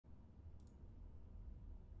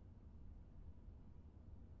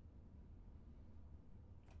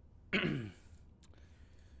The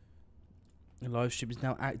live stream is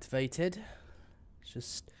now activated. Let's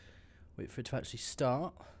just wait for it to actually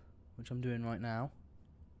start, which I'm doing right now.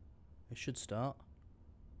 It should start.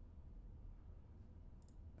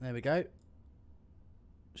 There we go.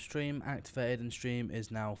 Stream activated and stream is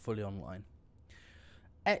now fully online.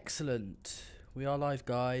 Excellent. We are live,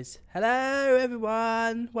 guys. Hello,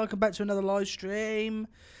 everyone. Welcome back to another live stream.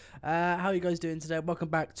 How are you guys doing today? Welcome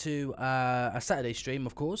back to a Saturday stream,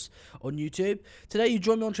 of course, on YouTube. Today, you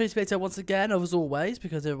join me on Train Simulator once again, as always,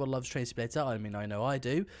 because everyone loves Train Simulator. I mean, I know I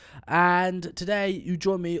do. And today, you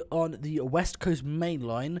join me on the West Coast Main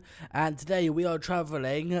Line. And today, we are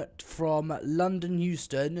travelling from London,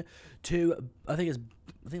 Euston to, I think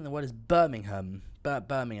the word is Birmingham.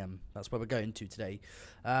 Birmingham. That's where we're going to today.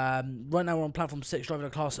 Right now we're on platform 6, driving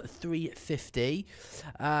a class 350.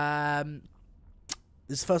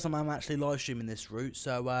 This is the first time I'm actually live streaming this route,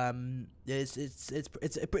 so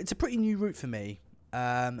it's a pretty new route for me.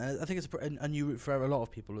 And I think it's a new route for a lot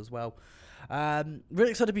of people as well.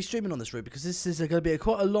 Really excited to be streaming on this route because this is going to be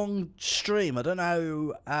quite a long stream. I don't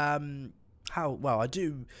know how well I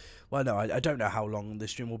do. Well, no, I don't know how long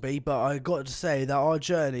this stream will be, but I got to say that our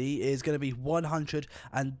journey is going to be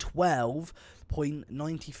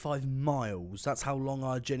 112.95 miles. That's how long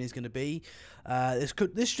our journey is going to be.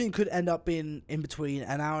 This stream could end up being in between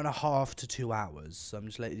an hour and a half to 2 hours. So I'm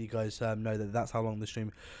just letting you guys know that that's how long the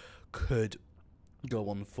stream could go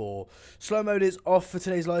on for. Slow mode is off for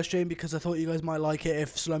today's live stream because I thought you guys might like it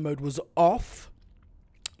if slow mode was off.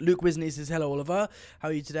 Luke Wisney says, hello, Oliver. How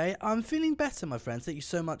are you today? I'm feeling better, my friends. Thank you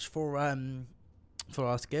so much for asking.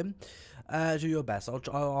 Do your best.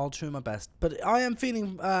 I'll try my best. But I am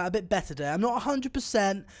feeling a bit better today. I'm not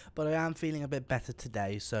 100%, but I am feeling a bit better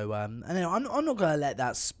today. So, anyway, I'm not going to let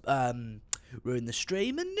that ruin the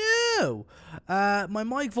stream. And no! My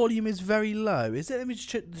mic volume is very low. Is it? Let me just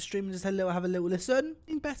check the stream and just have a little listen.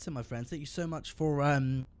 Feeling better, my friends. Thank you so much for...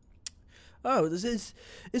 Oh, it's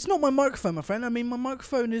not my microphone, my friend. I mean, my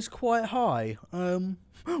microphone is quite high.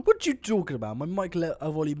 What you talking about? My mic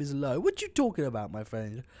volume is low. What you talking about, my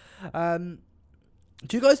friend? Do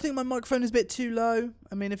you guys think my microphone is a bit too low?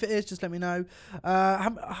 I mean, if it is, just let me know.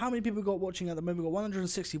 How many people we got watching at the moment? We've got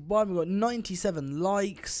 161. We've got 97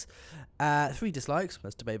 likes. 3 dislikes.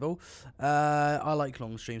 That's debatable. I like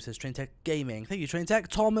long streams, says Train Tech Gaming. Thank you, Train Tech.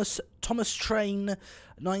 Thomas Train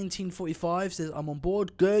 1945 says, I'm on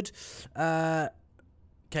board. Good. Okay,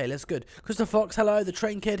 that's good. Christopher Fox, hello. The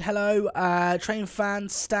Train Kid, hello. Train Fan,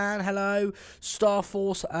 Stan, hello. Star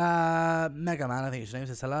Force, Mega Man, I think his name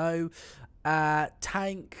says hello.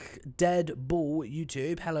 Tank Dead Ball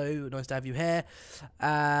YouTube, hello, nice to have you here.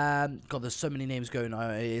 God, there's so many names going on,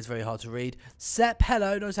 it is very hard to read. Sep,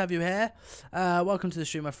 hello, nice to have you here. Welcome to the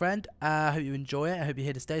stream, my friend. I hope you enjoy it. I hope you're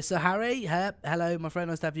here to stay. So Harry, hello, my friend,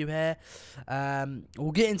 nice to have you here.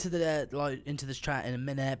 We'll get into this chat in a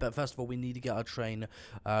minute, but first of all, we need to get our train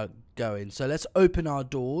going. So let's open our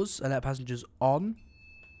doors and let passengers on.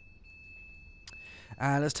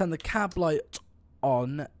 And let's turn the cab light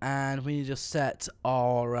on, and we need to set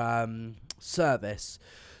our service.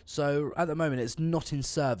 So at the moment it's not in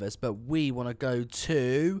service, but we want to go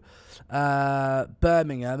to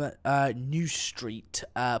Birmingham, New Street,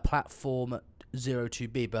 platform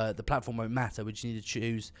 02B, but the platform won't matter. We just need to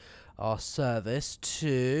choose our service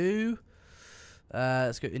to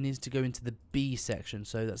let's go. It needs to go into the B section,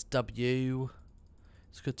 so that's W.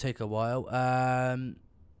 This could take a while.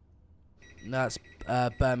 That's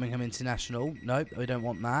Birmingham International. Nope, we don't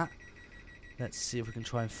want that. Let's see if we can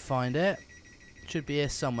try and find it. Should be here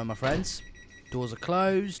somewhere, my friends. Doors are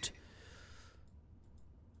closed.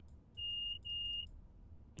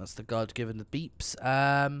 That's the guard giving the beeps.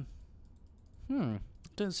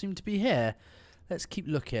 Don't seem to be here. Let's keep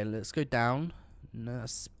looking. Let's go down. No,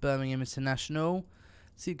 that's Birmingham International.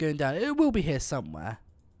 See it going down. It will be here somewhere.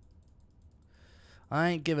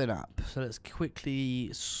 I ain't giving up, so let's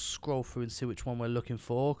quickly scroll through and see which one we're looking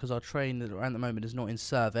for, because our train at the moment is not in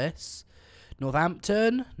service.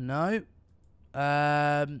 Northampton, no.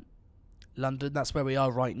 London, that's where we are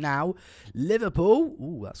right now. Liverpool,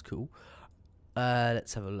 ooh, that's cool.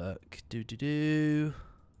 Let's have a look.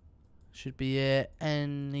 Should be here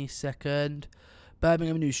any second.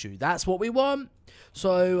 Birmingham New Street, that's what we want.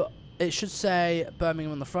 So it should say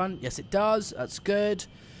Birmingham on the front. Yes, it does. That's good.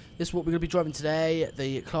 This is what we're going to be driving today,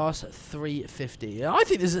 the Class 350. I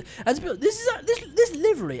think this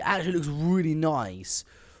livery actually looks really nice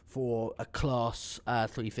for a Class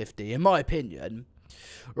 350, in my opinion.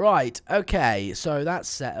 Right, okay, so that's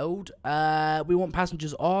settled. We want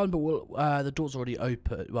passengers on, but the door's already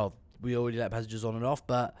open. Well, we already let passengers on and off,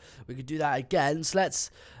 but we could do that again. So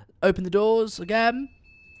let's open the doors again.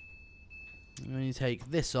 I'm going to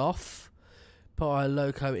take this off. Put our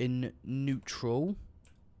loco in neutral.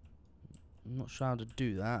 I'm not sure how to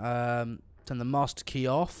do that. Turn the master key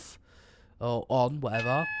off. Or on,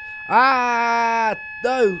 whatever. Ah!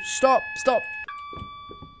 No! Stop! Stop!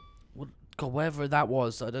 God, whatever that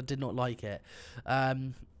was, I did not like it.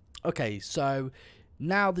 Okay, so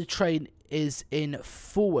now the train is in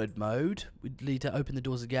forward mode. We need to open the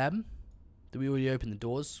doors again. Did we already open the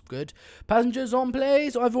doors? Good. Passengers on,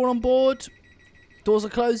 please. Everyone on board. Doors are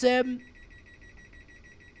closing.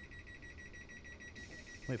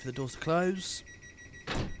 Wait for the doors to close.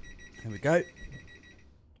 There we go.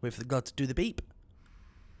 Wait for the guard to do the beep.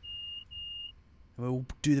 And we'll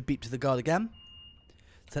do the beep to the guard again.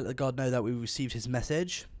 To let the guard know that we received his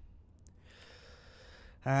message.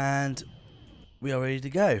 And we are ready to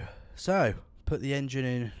go. So, put the engine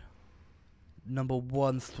in number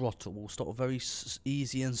 1 throttle. We'll start very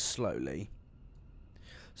easy and slowly.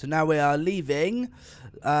 So now we are leaving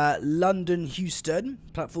London Euston,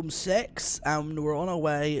 platform 6, and we're on our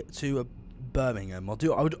way to Birmingham.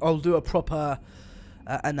 I'll do a proper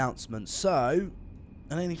announcement. So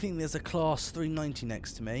I don't think there's a class 390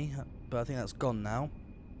 next to me, but I think that's gone now.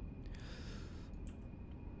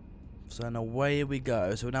 So now away we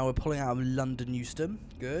go. So now we're pulling out of London Euston.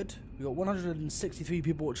 Good. We got 163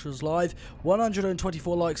 people watching us live,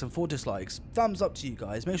 124 likes and 4 dislikes. Thumbs up to you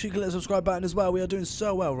guys. Make sure you click the subscribe button as well. We are doing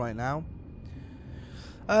so well right now.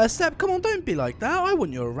 Seb, come on, don't be like that. I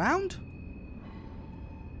want you around.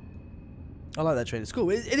 I like that train. It's cool.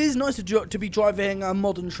 It is nice to be driving a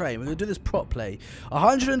modern train. We're going to do this properly.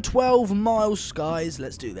 112 miles, guys.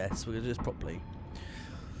 Let's do this. We're going to do this properly.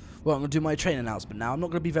 Well, I'm going to do my train announcement now. I'm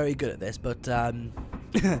not going to be very good at this, but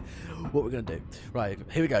what we're going to do. Right,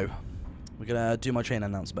 here we go. We're going to do my train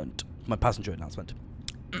announcement. My passenger announcement.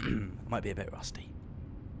 Might be a bit rusty.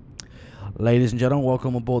 Ladies and gentlemen,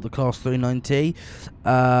 welcome aboard the Class 390.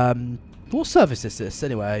 What service is this,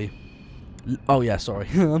 anyway? Oh, yeah, sorry.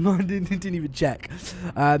 I didn't even check.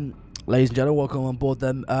 Ladies and gentlemen, welcome on board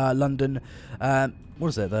the London... what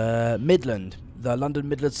is it? The Midland. The London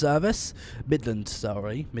Midland service. Midland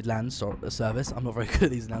service. I'm not very good at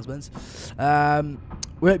these announcements.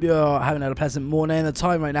 We hope you're having a pleasant morning. The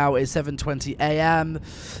time right now is 7:20 AM.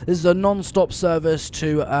 This is a non-stop service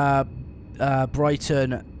to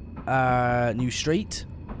Brighton New Street.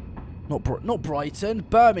 Not Brighton.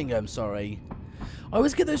 Birmingham, sorry. I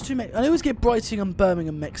always get those two. I always get Brighton and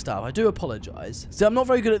Birmingham mixed up. I do apologise. See, I'm not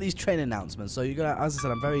very good at these train announcements, so you're gonna, as I said,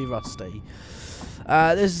 I'm very rusty.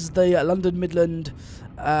 This is the London Midland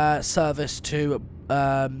service to.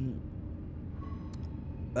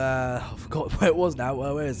 I forgot where it was now.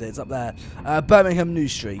 Where is it? It's up there. Birmingham New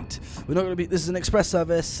Street. We're not going to be. This is an express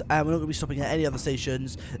service, and we're not going to be stopping at any other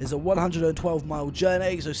stations. It's a 112-mile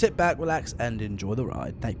journey, so sit back, relax, and enjoy the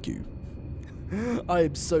ride. Thank you. I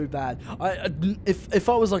am so bad. If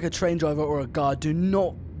I was like a train driver or a guard, do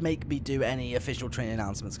not make me do any official train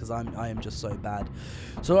announcements because I am just so bad.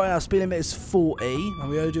 So right now, speed limit is 40, and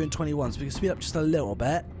we're only doing 21, so we can speed up just a little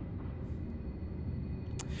bit.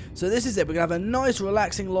 So this is it. We're going to have a nice,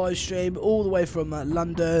 relaxing live stream all the way from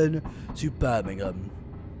London to Birmingham.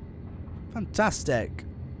 Fantastic.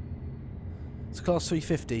 It's class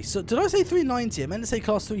 350. So did I say 390? I meant to say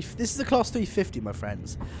class 3. This is the class 350, my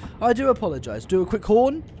friends. I do apologise. Do a quick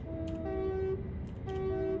horn.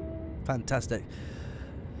 Fantastic.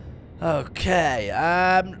 Okay.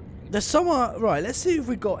 There's someone. Right. Let's see if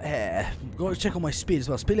we got here. I've got to check on my speed as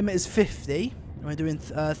well. Speed limit is 50. We're doing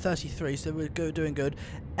 33, so we're doing good.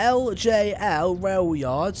 LJL Rail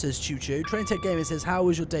Yard says choo choo. Train Tech Gaming says, how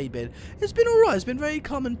was your day been? It's been alright. It's been very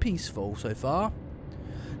calm and peaceful so far.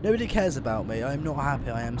 Nobody cares about me. I'm not happy.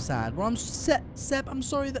 I am sad. Well, Seb, I'm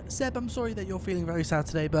sorry that you're feeling very sad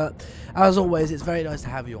today. But as always, it's very nice to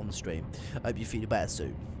have you on the stream. I hope you feel better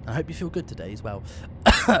soon. I hope you feel good today as well.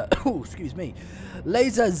 Oh, excuse me.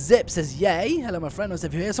 LAZERJET says, yay. Hello, my friend. Nice to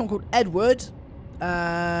have you here. Someone called Edward.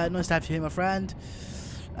 Nice to have you here, my friend.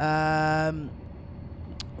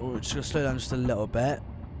 We're just going to slow down just a little bit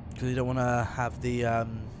because you don't want to have the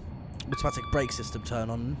automatic brake system turn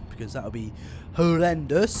on because that would be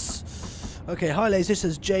horrendous. Okay, hi Laser,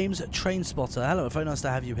 says James Train Spotter. Hello, very nice to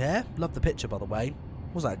have you here. Love the picture, by the way.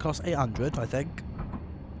 What was that? Cost 800, I think.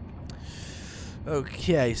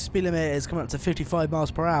 Okay, speed limit is coming up to 55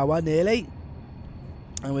 miles per hour, nearly.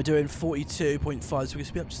 And we're doing 42.5, so we can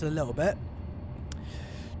speed up just a little bit.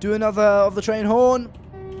 Do another of the train horn.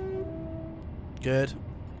 Good.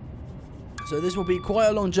 So this will be quite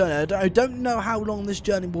a long journey. I don't know how long this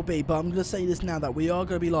journey will be, but I'm going to say this now that we are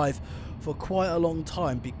going to be live for quite a long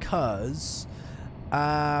time because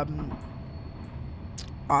I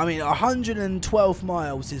I mean, 112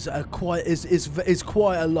 miles is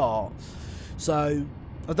quite a lot. So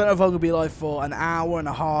I don't know if I'm going to be live for an hour and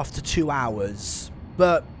a half to 2 hours.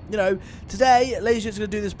 But, you know, today, LAZERJET's going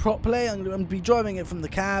to do this properly. I'm going to be driving it from the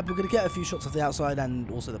cab. We're going to get a few shots of the outside and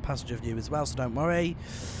also the passenger view as well, so don't worry.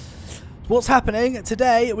 What's happening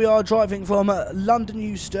today? We are driving from London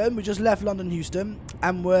Euston. We just left London Euston,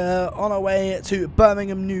 and we're on our way to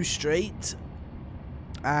Birmingham New Street,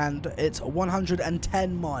 and it's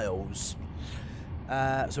 110 miles.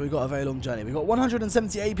 So we've got a very long journey. We've got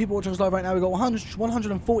 178 people watching us live right now. We've got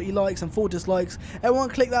 140 likes and 4 dislikes. Everyone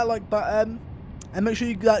click that like button, and make sure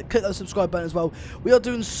you click that subscribe button as well. We are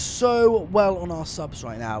doing so well on our subs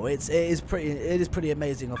right now. It is pretty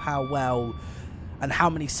amazing of how well and how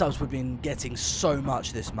many subs we've been getting so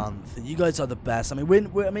much this month. You guys are the best. I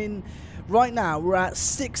mean, right now we're at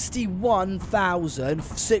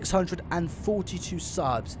 61,642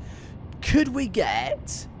 subs. Could we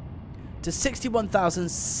get to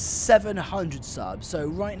 61,700 subs? So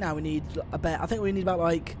right now we need about, I think we need about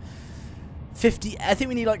like 50. I think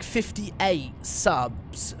we need like 58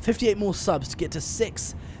 subs, 58 more subs to get to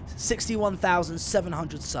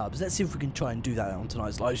 61,700 subs. Let's see if we can try and do that on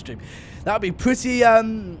tonight's live stream. That would be pretty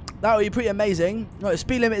amazing. Right, the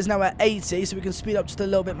speed limit is now at 80, so we can speed up just a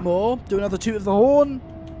little bit more. Do another toot of the horn.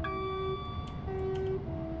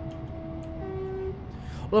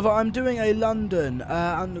 Well, I'm doing a London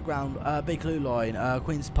Underground Bakerloo line,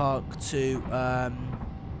 Queen's Park to.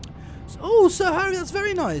 Oh, Sir Harry, that's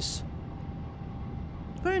very nice.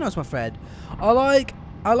 Very nice, my friend. I liked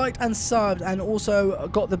and subbed and also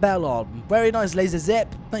got the bell on. Very nice, LAZERJET.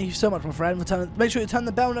 Thank you so much, my friend. Make sure you turn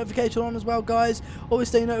the bell notification on as well, guys. Always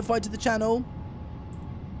stay notified to the channel.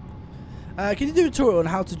 Can you do a tutorial on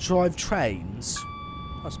how to drive trains?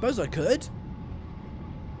 I suppose I could.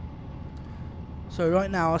 So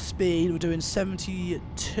right now our speed, we're doing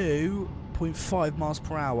 72.5 miles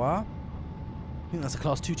per hour. I think that's a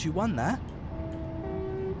class 221 there.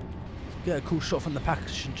 Get a cool shot from the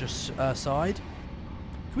passenger side.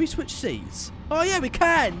 Can we switch seats? Oh yeah, we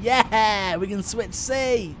can! Yeah! We can switch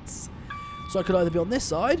seats! So I could either be on this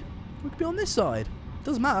side, or we could be on this side.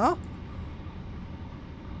 Doesn't matter.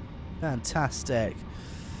 Fantastic.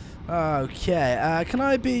 Okay, can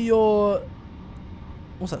I be your...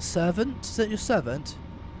 What's that, servant? Is that your servant?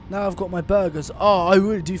 Now I've got my burgers. Oh, I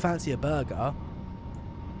really do fancy a burger.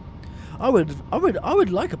 I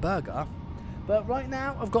would like a burger. But right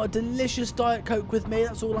now, I've got a delicious Diet Coke with me.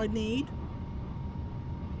 That's all I need.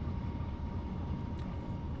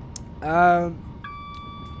 Hi,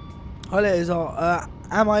 ladies.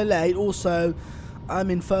 Am I late? Also,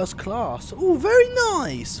 I'm in first class. Oh, very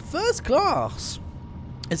nice. First class.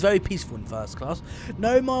 It's very peaceful in first class.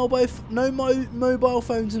 No mobile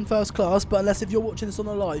phones in first class, but unless if you're watching this on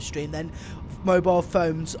a live stream, then mobile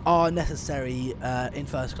phones are necessary in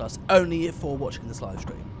first class, only for watching this live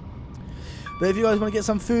stream. But if you guys want to get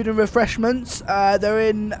some food and refreshments, they're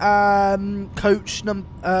in coach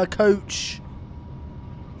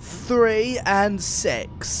 3 and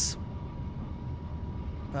 6.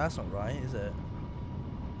 No, that's not right, is it?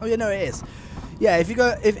 Oh yeah, no, it is. Yeah,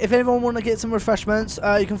 if anyone want to get some refreshments,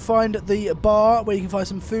 you can find the bar where you can find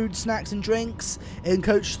some food, snacks, and drinks in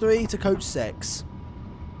coach 3 to coach 6.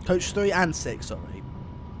 Coach 3 and 6, sorry.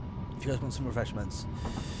 If you guys want some refreshments.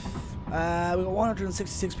 We've got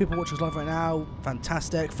 166 people watching us live right now.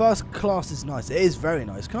 Fantastic. First class is nice. It is very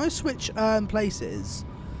nice. Can I switch places?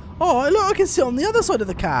 Oh, look, I can sit on the other side of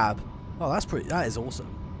the cab. Oh, that is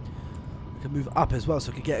awesome. I can move up as well,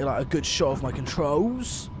 so I can get like a good shot of my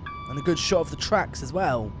controls and a good shot of the tracks as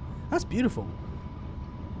well. That's beautiful.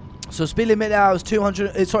 So speed limit now is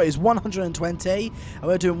 120, and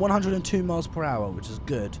we're doing 102 miles per hour, which is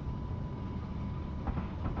good.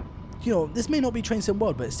 You know, this may not be Train Sim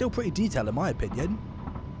World, but it's still pretty detailed in my opinion.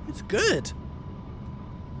 It's good.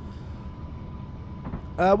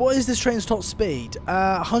 What is this train's top speed?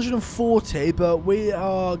 140, but we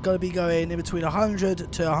are going to be going in between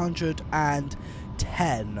 100 to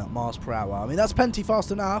 110 miles per hour. I mean, that's plenty fast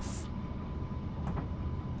enough.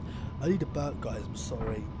 I need a burp, guys. I'm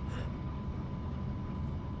sorry.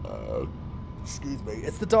 Excuse me.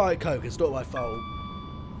 It's the Diet Coke. It's not my fault.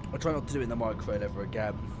 I try not to do it in the microphone ever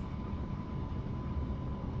again.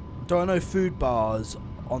 There are no food bars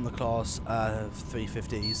on the class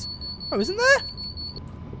 350s. Oh, isn't there?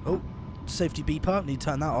 Oh, safety beeper. Need to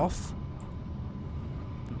turn that off.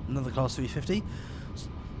 Another class 350.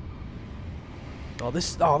 Oh,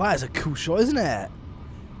 that is a cool shot, isn't it?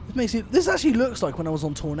 This actually looks like when I was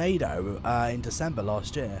on Tornado in December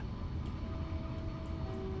last year.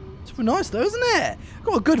 It's pretty nice though, isn't it?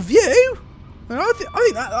 Got a good view. And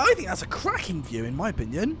I think that's a cracking view, in my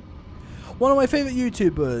opinion. One of my favourite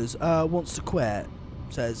YouTubers wants to quit.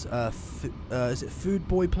 Says, is it Food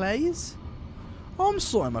Boy Plays? Oh, I'm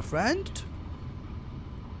sorry, my friend.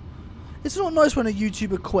 It's not nice when a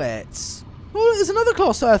YouTuber quits. Well, there's another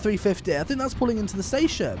Class 350. I think that's pulling into the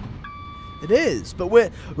station. It is, but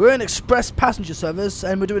we're an express passenger service,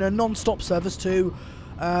 and we're doing a non-stop service to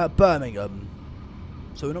Birmingham.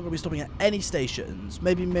 So we're not going to be stopping at any stations.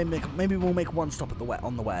 Maybe we'll make one stop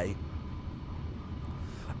on the way.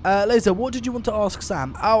 Laser, what did you want to ask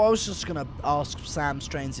Sam? Oh, I was just going to ask Sam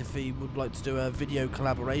Strains if he would like to do a video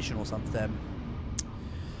collaboration or something.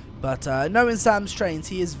 But knowing Sam Strains,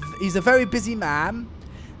 he's a very busy man.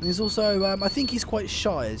 And he's also, I think he's quite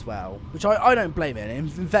shy as well. Which I don't blame him.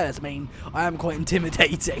 In fairness, I mean, I am quite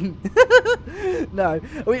intimidating. No,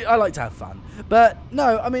 I like to have fun. But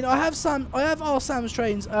no, I mean, I have asked Sam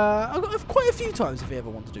Strains quite a few times if he ever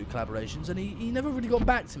wanted to do collaborations. And he never really got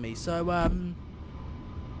back to me. So, what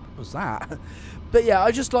was that? But yeah,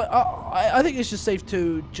 I think it's just safe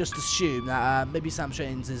to just assume that maybe Sam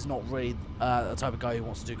Strains is not really the type of guy who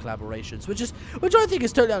wants to do collaborations, which I think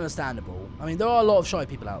is totally understandable. I mean, there are a lot of shy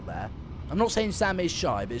people out there. I'm not saying Sam is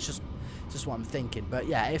shy, but it's just what I'm thinking. But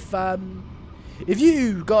yeah, if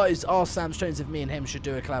you guys ask Sam Strains if me and him should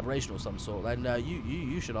do a collaboration or some sort, then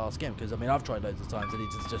you should ask him, because I mean, I've tried loads of times and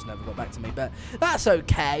he's just never got back to me. But that's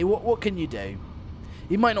okay. What can you do?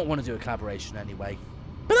 He might not want to do a collaboration anyway,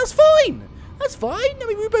 but that's fine. That's fine. I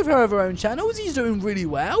mean, we both have our own channels. He's doing really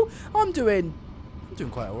well. I'm doing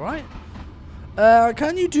quite alright.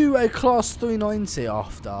 Can you do a Class 390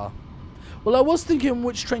 after? Well, I was thinking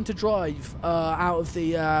which train to drive out of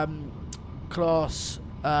the Class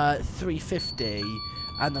 350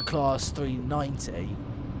 and the Class 390.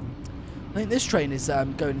 I think this train is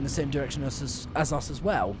going in the same direction as us as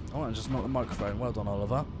well. Oh, I just knocked the microphone. Well done,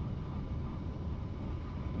 Oliver.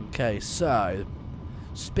 Okay, so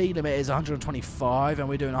speed limit is 125 and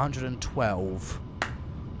we're doing 112.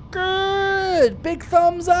 Good! Big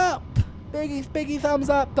thumbs up! Biggie thumbs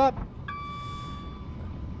up.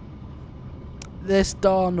 This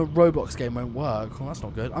darn Roblox game won't work. Oh, that's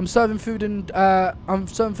not good. I'm serving food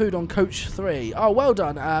on Coach 3. Oh, well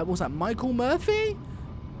done. What was that, Michael Murphy?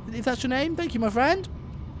 If that's your name, thank you, my friend.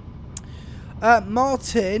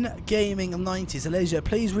 Martin Gaming 90. So, LAZERJET,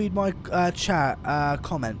 please read my chat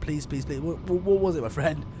comment, please. What was it, my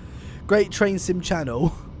friend? Great train sim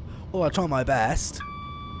channel. Oh, I try my best.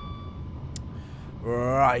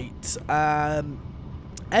 Right.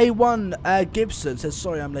 A1 Gibson says,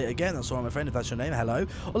 sorry I'm late again. That's all right, my friend, if that's your name. Hello.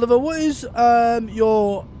 Oliver, what is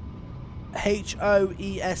your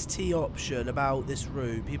HOEST option about this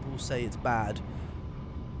route? People say it's bad.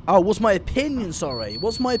 Oh, what's my opinion, sorry.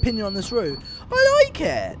 What's my opinion on this route? I like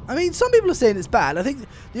it. I mean, some people are saying it's bad. I think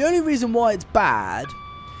the only reason why it's bad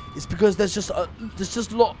is because there's just a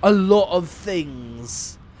lot of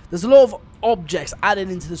things. There's a lot of objects added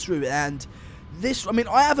into this route, and this, I mean,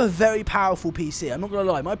 I have a very powerful PC. I'm not going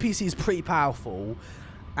to lie. My PC is pretty powerful,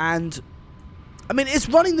 and I mean, it's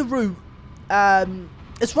running the route.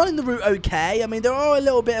 It's running the route okay. I mean, there are a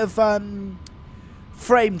little bit of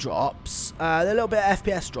frame drops, a little bit of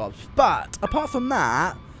FPS drops, but apart from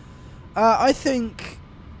that, I think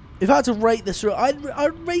if I had to rate this route,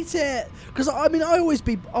 I'd rate it, because I mean,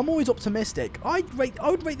 I'm always optimistic. I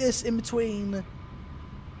would rate this in between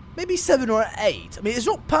maybe 7 or 8. I mean, it's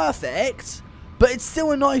not perfect, but it's still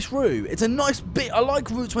a nice route. It's a nice bit. I like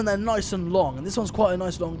routes when they're nice and long, and this one's quite a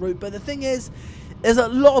nice long route. But the thing is, there's a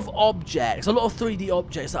lot of objects, a lot of 3D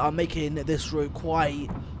objects that are making this route quite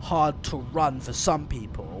hard to run for some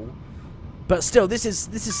people. But still, this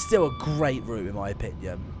is still a great route in my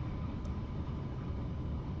opinion.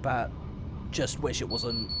 But just wish it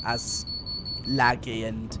wasn't as laggy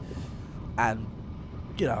and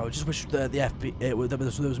you know, I just wish it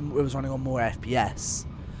was running on more FPS.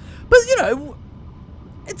 But you know,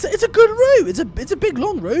 it's a good route. It's a big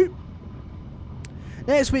long route.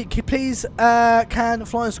 Next week, please, can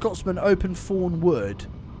Flying Scotsman open Thorn Wood?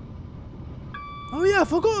 Oh yeah, I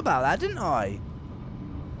forgot about that, didn't I?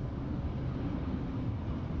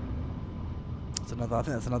 I think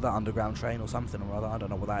that's another underground train or something or other. I don't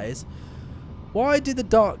know what that is. Why did the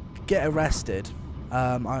Duck get arrested?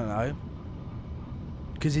 I don't know.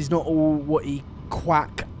 Because he's not all what he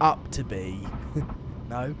quack up to be.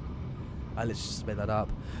 No? I literally just made that up.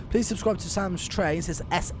 Please subscribe to Sam's Train. It says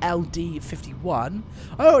SLD51.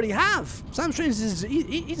 I already have. Sam's Train is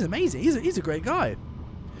he's amazing. He's a great guy.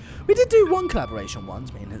 We did do one collaboration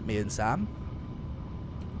once, me and Sam.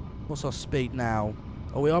 What's our speed now?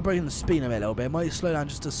 Oh, we are breaking the speed limit a little bit. Might slow down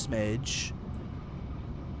just a smidge.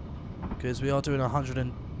 Because we are doing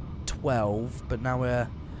 112 112, but now we're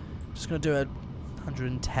just going to do a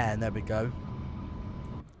 110. There we go.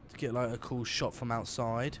 To get like a cool shot from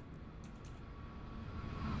outside.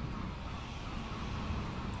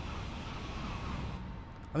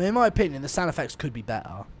 I mean, in my opinion, the sound effects could be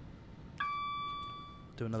better.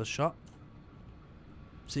 Do another shot.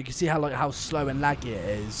 So you can see how slow and laggy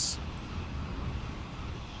it is.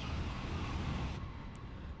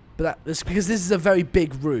 But that's because this is a very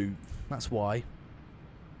big route. That's why.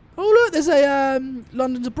 Oh look, there's a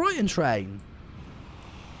London to Brighton train.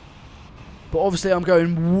 But obviously I'm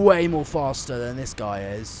going way more faster than this guy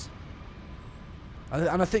is.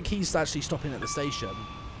 And I think he's actually stopping at the station.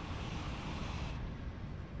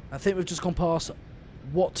 I think we've just gone past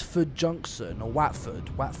Watford Junction, or Watford,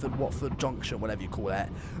 Watford Junction, whatever you call it.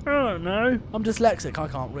 I don't know. I'm dyslexic, I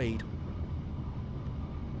can't read.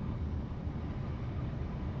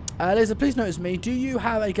 Laser, please notice me. Do you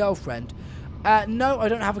have a girlfriend? No, I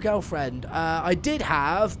don't have a girlfriend. I did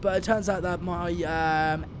have, but it turns out that my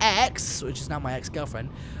ex, which is now my ex-girlfriend,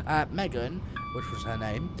 Megan, which was her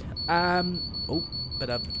name. Oh,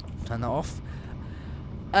 better turn that off.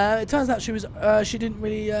 It turns out she didn't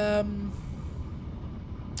really. I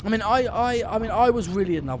mean, I was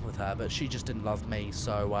really in love with her, but she just didn't love me.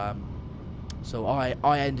 So I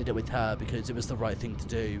ended it with her because it was the right thing to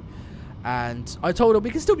do. And I told her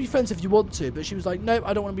we can still be friends if you want to, but she was like, nope,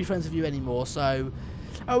 I don't want to be friends with you anymore. So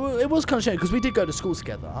it was kind of shame because we did go to school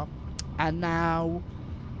together, and now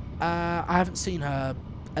I haven't seen her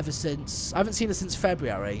ever since. I haven't seen her since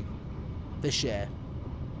February this year.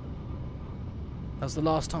 That was the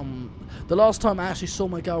last time. The last time I actually saw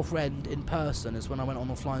my girlfriend in person is when I went on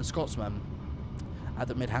the Flying Scotsman at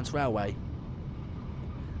the Midlands Railway.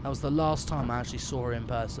 That was the last time I actually saw her in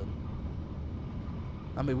person.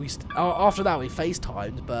 I mean, after that we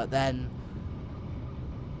FaceTimed, but then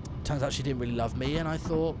turns out she didn't really love me, and I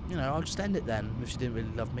thought, you know, I'll just end it then if she didn't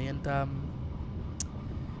really love me, and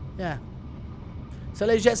yeah. So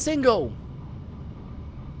LAZERJET single,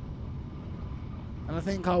 and I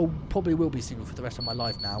think I probably will be single for the rest of my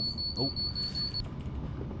life now. Oh,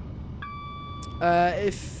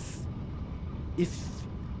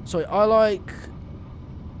 sorry, I like.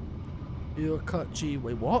 You're cut G.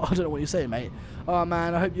 Wait, what? I don't know what you're saying, mate. Oh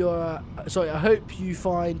man, I hope you're. Sorry, I hope you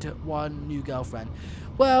find one new girlfriend.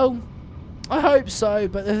 Well, I hope so,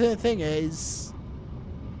 but the thing is,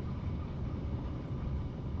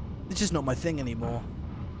 it's just not my thing anymore.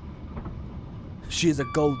 She is a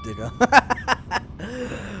gold digger.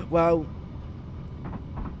 Well,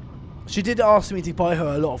 she did ask me to buy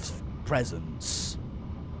her a lot of presents,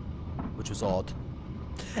 which was odd.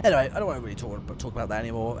 Anyway, I don't want to really talk about that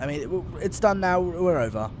anymore. I mean, it's done now. We're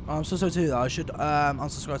over. I'm so sorry to do that. I should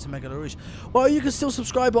unsubscribe to Mega LaRouche. Well, you can still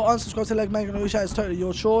subscribe or unsubscribe to Mega LaRouche. It's totally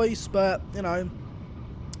your choice, but you know,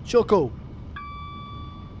 sure, cool.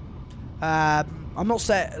 I'm not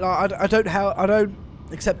saying like, I don't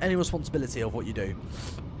accept any responsibility of what you do.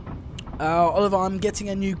 Oliver, I'm getting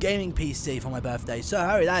a new gaming PC for my birthday. So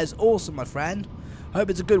Harry, that is awesome, my friend. I hope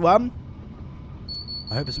it's a good one.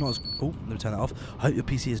 I hope it's not as... Oh, let me turn that off. I hope your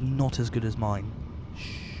PC is not as good as mine.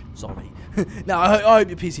 Shh, sorry. No, I hope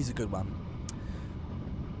your PC is a good one.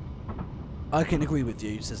 I can agree with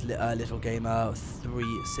you, says Little Gamer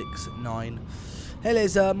 369. Hey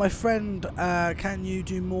Laser, my friend, can you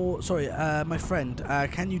do more... Sorry, my friend,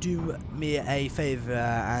 can you do me a favour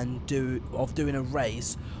and doing a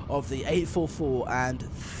race of the 844 and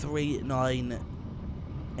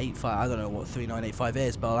 3985? I don't know what 3985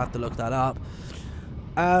 is, but I'll have to look that up.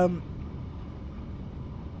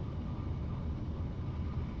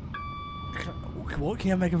 What can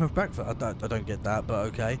you have Megan for breakfast? I don't get that, but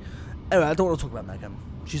okay. Anyway, I don't want to talk about Megan.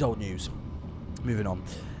 She's old news. Moving on.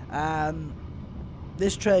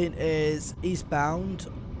 This train is eastbound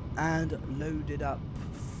and loaded up.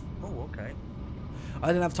 Oh, okay. I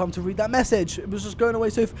didn't have time to read that message. It was just going away.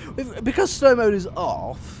 So because slow mode is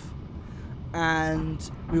off.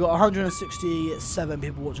 And we've got 167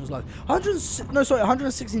 people watching us live.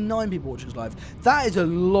 169 people watching us live. That is a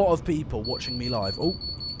lot of people watching me live. Oh,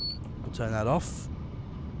 we'll turn that off.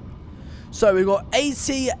 So we've got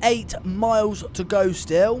 88 miles to go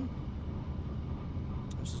still.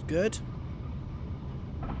 This is good.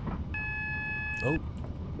 Oh,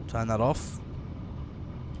 turn that off.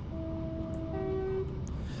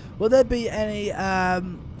 Will there be any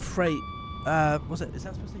freight? Was it? Is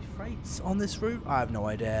that supposed to be freights on this route? I have no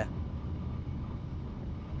idea.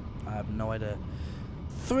 I have no idea.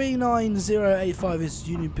 39085 is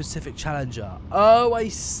Union Pacific Challenger. Oh, I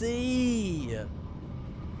see.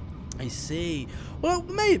 I see. Well,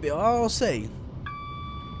 maybe I'll see.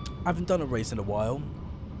 I haven't done a race in a while.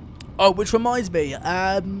 Oh, which reminds me.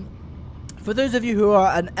 For those of you who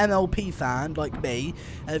are an MLP fan like me,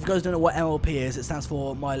 and if you guys don't know what MLP is, it stands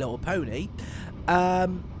for My Little Pony.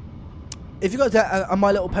 If you guys are a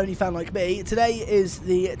My Little Pony fan like me, today is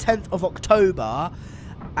the 10th of October,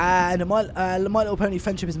 and My Little Pony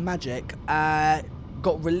Friendship is Magic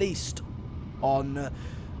got released on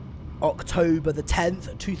October the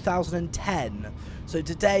 10th, 2010. So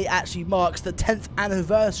today actually marks the 10th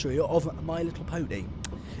anniversary of My Little Pony.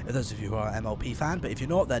 If those of you who are an MLP fan, but if you're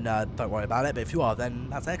not, then don't worry about it. But if you are, then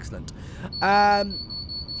that's excellent. Turn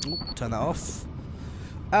that off.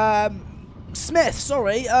 Smith,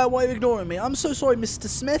 sorry, why are you ignoring me? I'm so sorry, Mr.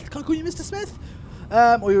 Smith. Can I call you Mr. Smith?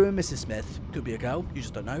 Or you're Mrs. Smith. Could be a girl, you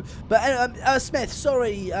just don't know. But Smith,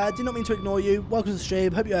 sorry, did not mean to ignore you. Welcome to the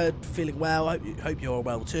stream. Hope you're feeling well. Hope you're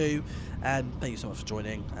well too. And thank you so much for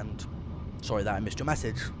joining. And sorry that I missed your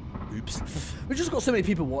message. Oops. We've just got so many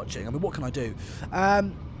people watching. I mean, what can I do?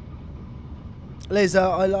 Laser,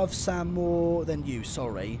 I love Sam more than you.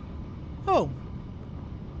 Sorry. Oh.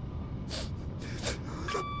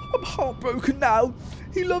 I'm heartbroken now.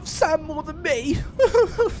 He loves Sam more than me.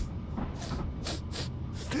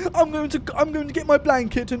 I'm going to get my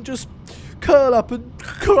blanket and just curl up and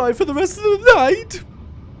cry for the rest of the night.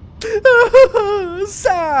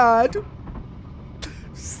 Sad.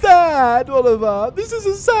 Sad, Oliver. This is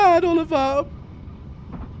a sad Oliver.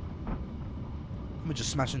 Let me just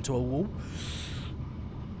smash into a wall.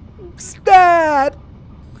 Sad.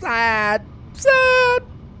 Sad. Sad.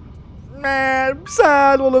 Man,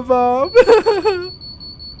 sad Oliver.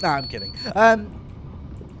 Nah, I'm kidding.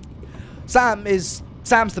 Sam's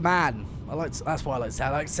the man. That's why I like to say. I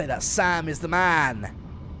like to say that Sam is the man.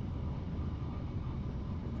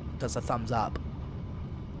 Does a thumbs up.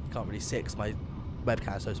 Can't really see because my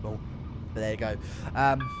webcam is so small. But there you go.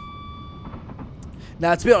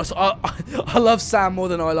 Now, to be honest, I love Sam more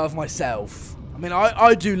than I love myself. I mean,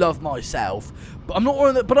 I do love myself, but I'm not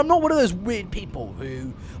one of those weird people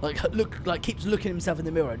who keeps looking at himself in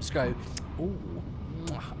the mirror and just go, "Ooh,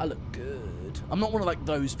 I look good." I'm not one of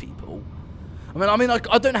those people. I mean,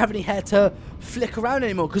 I don't have any hair to flick around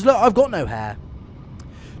anymore because look, I've got no hair.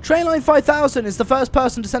 Trainline 5000 is the first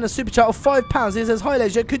person to send a super chat of £5. He says, "Hi,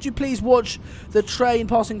 LAZERJET, could you please watch the train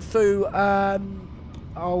passing through?"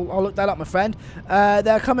 I'll look that up, my friend.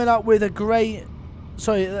 They're coming up with a great.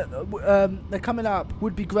 Sorry, they're coming up.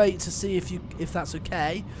 Would be great to see if that's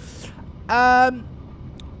okay.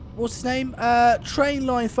 What's his name?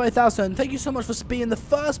 Trainline 5000. Thank you so much for being the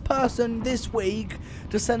first person this week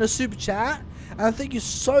to send a super chat. And thank you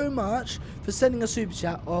so much for sending a super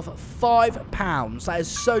chat of £5. That is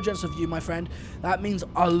so generous of you, my friend. That means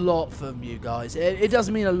a lot from you guys. It does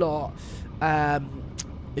mean a lot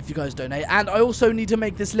if you guys donate. And I also need to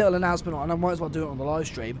make this little announcement, and I might as well do it on the live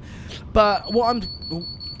stream. But what I'm... Oh,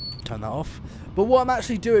 turn that off. But what I'm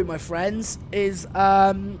actually doing, my friends, is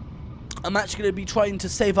I'm actually going to be trying to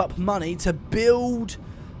save up money to build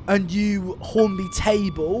a new Hornby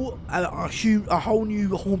table, a whole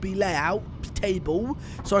new Hornby layout table,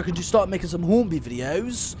 so I can just start making some Hornby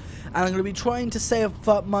videos. And I'm going to be trying to save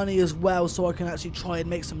up money as well, so I can actually try and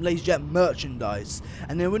make some LAZERJET merchandise.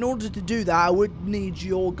 And then in order to do that, I would need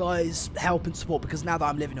your guys' help and support, because now that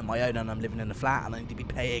I'm living on my own and I'm living in a flat, and I need to be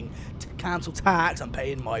paying council tax, I'm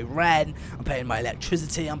paying my rent, I'm paying my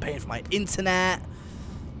electricity, I'm paying for my internet.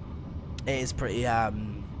 It is pretty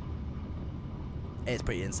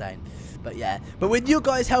insane. But yeah, but with you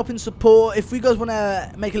guys helping support, if you guys want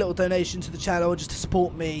to make a little donation to the channel just to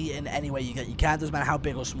support me in any way you can, doesn't matter how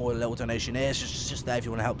big or small a little donation is, just there if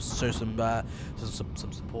you want to help show some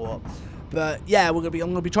support. But yeah, I'm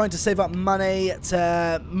gonna be trying to save up money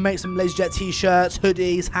to make some LAZERJET t-shirts,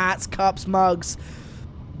 hoodies, hats, cups, mugs,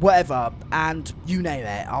 whatever, and you name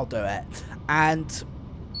it, I'll do it. And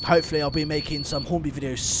hopefully I'll be making some Hornby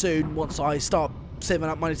videos soon once I start saving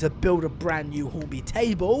up money to build a brand new Hornby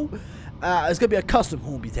table. It's going to be a custom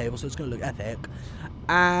Hornby table, so it's going to look epic.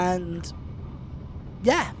 And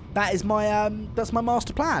yeah, that is my that's my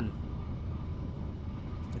master plan.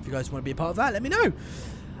 If you guys want to be a part of that, let me know.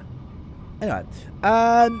 Anyway,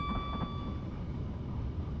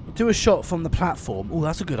 do a shot from the platform. Oh,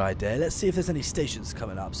 that's a good idea. Let's see if there's any stations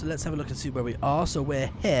coming up. So let's have a look and see where we are. So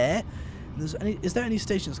we're here. Is there any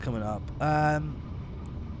stations coming up?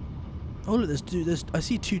 Oh look, I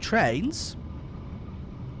see 2 trains.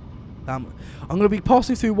 I'm going to be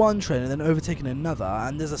passing through one train and then overtaking another,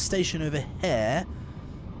 and there's a station over here.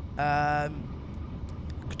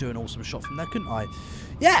 Could do an awesome shot from there, couldn't I?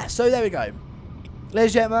 Yeah, so there we go.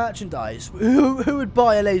 LAZERJET merchandise. Who would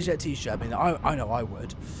buy a LAZERJET t-shirt? I mean, I know I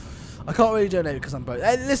would. I can't really donate because I'm broke.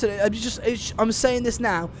 Listen, I'm saying this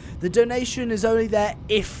now. The donation is only there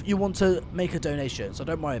if you want to make a donation, so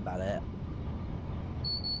don't worry about it.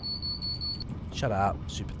 Shut up,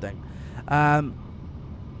 stupid thing.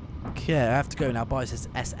 Okay, I have to go now. Bye, it says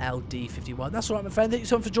SLD51. That's alright, my friend. Thank you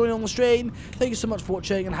so much for joining on the stream. Thank you so much for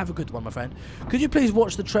watching, and have a good one, my friend. Could you please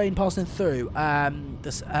watch the train passing through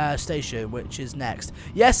this station, which is next?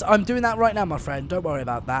 Yes, I'm doing that right now, my friend. Don't worry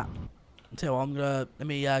about that. Until I'm gonna let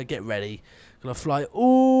me get ready. Gonna fly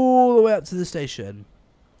all the way up to the station.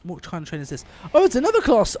 What kind of train is this? Oh, it's another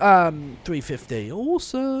class 350.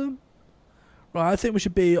 Awesome. Right, I think we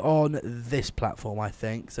should be on this platform, I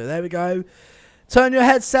think. So there we go. Turn your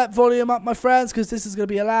headset volume up, my friends, because this is going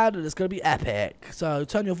to be loud and it's going to be epic. So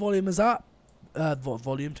turn your volume up.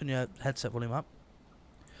 Turn your headset volume up.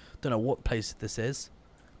 Don't know what place this is.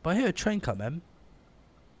 But I hear a train coming.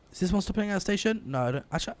 Is this one stopping at a station? No, I don't.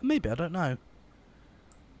 Actually, maybe, I don't know.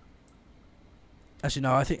 Actually,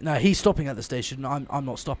 no, I think, no, he's stopping at the station. I'm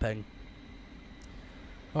not stopping.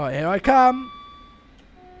 Alright, here I come.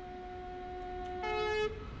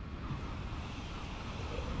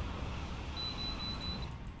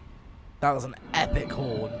 That was an epic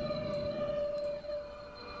horn.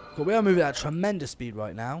 But we are moving at tremendous speed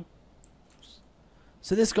right now.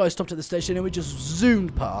 So this guy stopped at the station and we just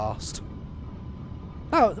zoomed past.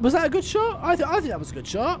 Oh, was that a good shot? I think that was a good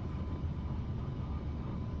shot.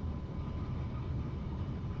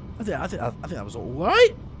 I think that was all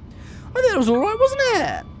right. I think that was all right, wasn't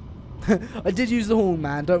it? I did use the horn,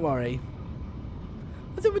 man. Don't worry.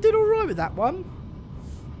 I think we did all right with that one.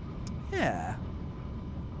 Yeah.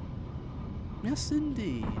 Yes,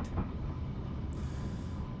 indeed.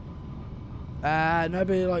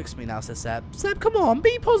 Nobody likes me now, says Seb. Seb, come on,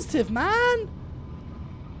 be positive, man.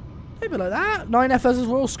 Don't be like that. 9F versus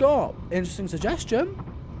Royal Scott. Interesting suggestion.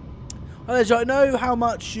 I know how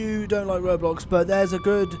much you don't like Roblox, but there's a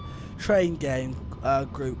good train game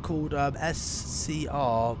group called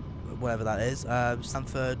SCR, whatever that is.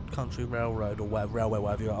 Stamford Country Railroad or whatever, railway,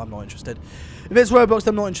 whatever you are. I'm not interested. If it's Roblox,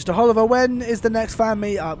 I'm not interested. Oliver, when is the next fan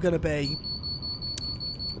meetup going to be?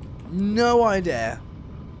 No idea.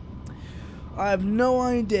 I have no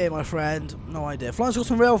idea, my friend. No idea. Flying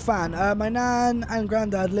Scotsman real fan. My nan and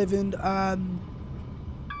granddad live in.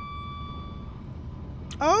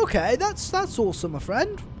 Okay, that's awesome, my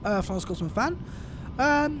friend. Flying Scotsman fan.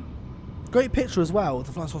 Great picture as well with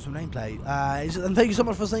the Flying Scotsman nameplate. And thank you so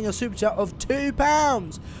much for sending a super chat of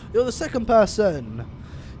 £2. You're the second person.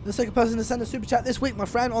 The second person to send a super chat this week, my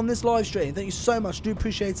friend, on this live stream. Thank you so much. Do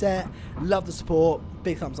appreciate it. Love the support.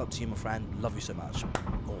 Big thumbs up to you, my friend. Love you so much.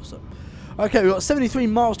 Awesome. Okay, we've got 73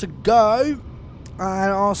 miles to go.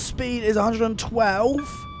 And our speed is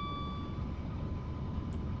 112.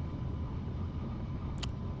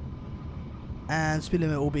 And speed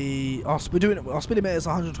limit will be... Our speed limit is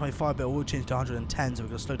 125, but we'll change to 110, so we're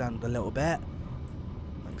going to slow down a little bit.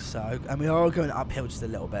 Like so. And we are going uphill just a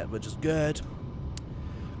little bit, which is good.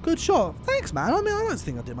 Good shot. Thanks, man. I mean, I don't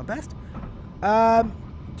think I did my best.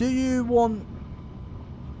 Do you want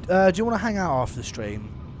to hang out after the stream?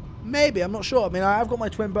 Maybe. I'm not sure. I mean, I've got my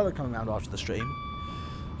twin brother coming around after the stream.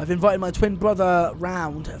 I've invited my twin brother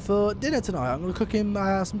round for dinner tonight. I'm going to cook him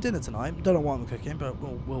some dinner tonight. Don't know what I'm cooking, but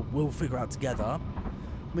we'll figure out together.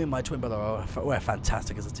 Me and my twin brother we're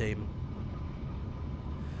fantastic as a team.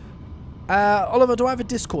 Oliver, do I have a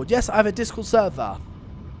Discord? Yes, I have a Discord server.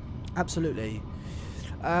 Absolutely.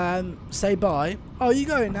 Say bye. Oh, you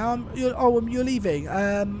going now? You're leaving.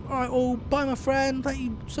 Alright, well, bye, my friend. Thank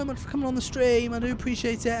you so much for coming on the stream. I do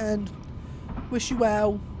appreciate it and wish you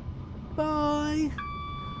well. Bye.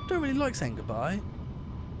 Don't really like saying goodbye.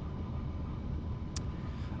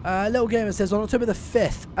 Little Gamer says on October the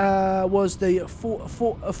 5th was the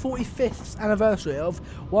 45th anniversary of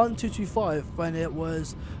 1225 when it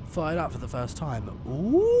was fired up for the first time.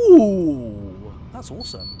 Ooh, that's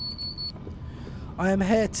awesome. I am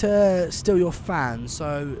here to steal your fans,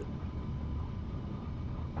 so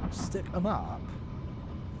stick them up.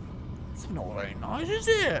 It's not very nice, is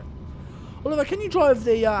it? Oliver, can you drive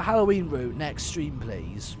the Halloween route next stream,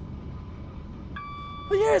 please?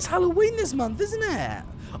 Oh yeah, it's Halloween this month, isn't it?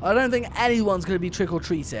 I don't think anyone's going to be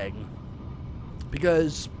trick-or-treating.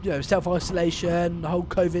 Because, you know, self-isolation, the whole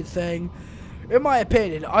COVID thing. In my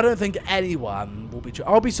opinion, I don't think anyone will be...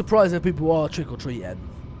 I'll be surprised if people are trick-or-treating.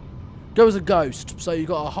 Go as a ghost, so you've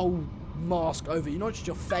got a whole mask over you. Not just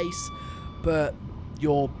your face, but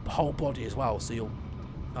your whole body as well. So you'll...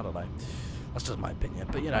 I don't know. That's just my opinion.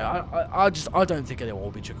 But, you know, I don't think anyone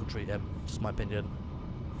will be trick-or-treating. Just my opinion.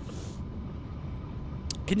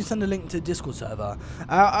 Can you send a link to the Discord server?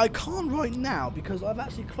 I can't right now because I've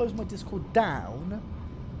actually closed my Discord down.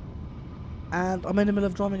 And I'm in the middle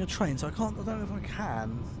of driving a train, so I don't know if I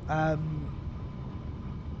can.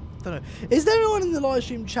 Don't know. Is there anyone in the live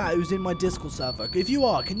stream chat who's in my Discord server? If you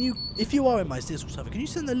are, if you are in my Discord server, can you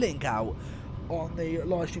send the link out on the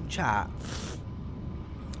live stream chat?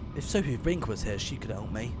 If Sophie Brink was here, she could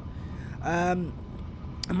help me. And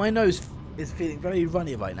my nose is feeling very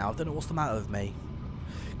runny right now. I don't know what's the matter with me.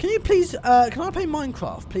 Can you please, can I play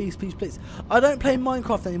Minecraft? Please, please, please. I don't play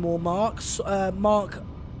Minecraft anymore, Mark. Mark,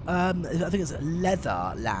 I think it's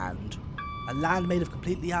Leatherland. A land made of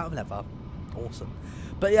completely out of leather. Awesome.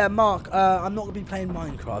 But yeah, Mark, I'm not going to be playing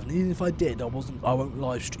Minecraft. And even if I did, I won't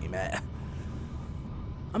live stream it.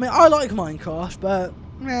 I mean, I like Minecraft, but,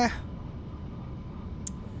 meh.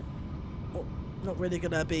 Not really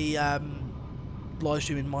going to be live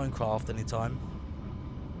streaming Minecraft anytime.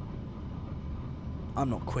 I'm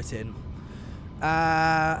not quitting.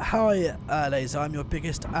 Hi, Laser. I'm your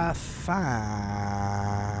biggest fan.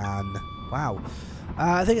 Wow.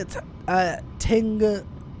 I think it's Ting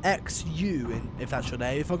XU, if that's your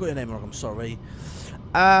name. If I got your name wrong, I'm sorry.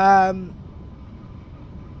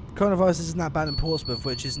 Coronavirus isn't that bad in Portsmouth,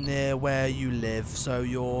 which is near where you live, so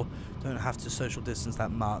you don't have to social distance that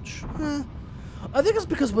much. I think it's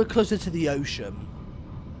because we're closer to the ocean.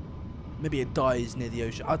 Maybe it dies near the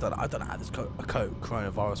ocean. I don't know how this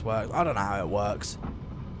coronavirus works. I don't know how it works.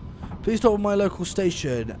 Please stop at my local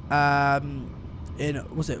station.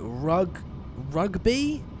 Was it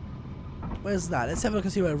Rugby? Where's that? Let's have a look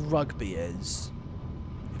and see where Rugby is.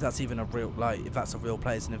 If that's even a real, if that's a real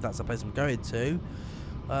place, and if that's a place I'm going to.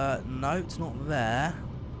 No, it's not there.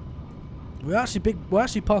 We're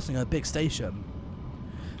actually passing a big station.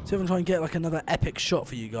 So I'm trying to get like another epic shot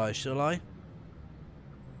for you guys, shall I?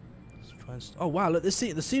 Oh wow, look, the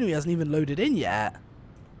scenery hasn't even loaded in yet.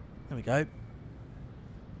 There we go.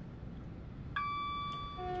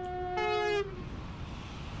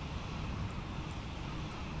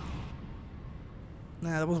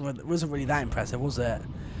 Nah, that wasn't really that impressive, was it?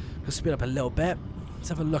 Let's speed up a little bit. Let's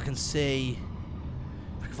have a look and see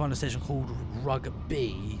if we can find a station called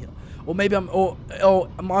Rugby. Or maybe I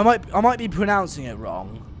might be pronouncing it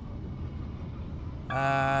wrong.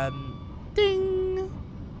 Ding.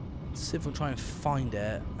 Let's see if we'll try and find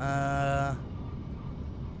it.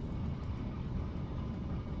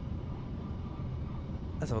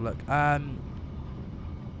 Let's have a look.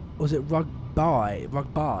 Was it Rugby?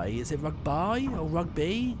 Is it Rugby or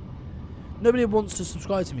Rugby? Nobody wants to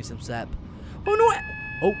subscribe to me, Simsep.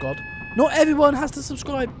 Oh god. Not everyone has to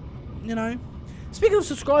subscribe, you know. Speaking of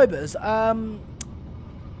subscribers,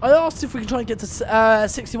 I asked if we can try and get to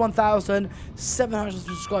 61,700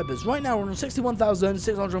 subscribers. Right now we're on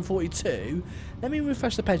 61,642. Let me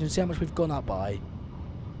refresh the page and see how much we've gone up by.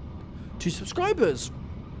 2 subscribers.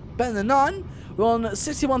 Better than none. We're on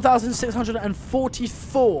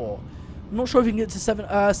 61,644. I'm not sure if we can get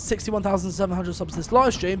to 61,700 subs this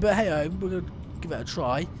live stream, but hey, we're going to give it a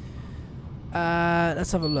try.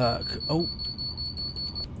 Let's have a look. Oh.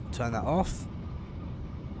 Turn that off.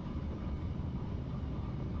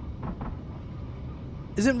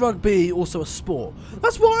 Isn't rugby also a sport?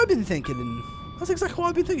 That's what I've been thinking. That's exactly what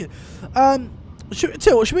I've been thinking.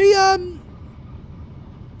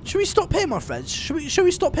 Should we stop here, my friends? Should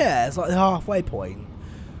we stop here? It's like the halfway point.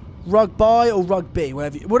 Rugby or Rugby,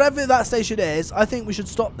 whatever that station is. I think we should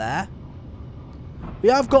stop there. We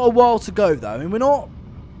have got a while to go, though. I mean, we're not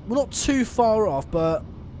too far off, but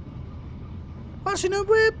actually, no,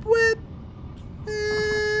 we've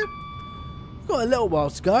got a little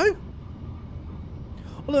while to go.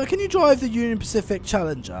 Although, can you drive the Union Pacific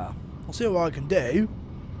Challenger? I'll see what I can do.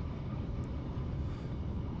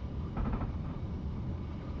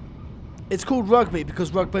 It's called Rugby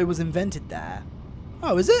because rugby was invented there.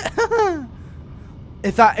 Oh, is it?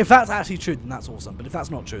 If that's actually true, then that's awesome. But if that's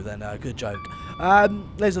not true, then good joke.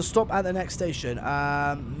 Laser, stop at the next station.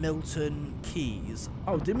 Milton Keynes.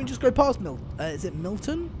 Oh, didn't we just go past Milton? Is it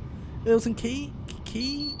Milton? Milton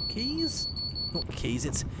Keynes? Not Keys,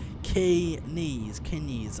 it's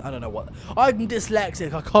Keynes. I don't know what. I'm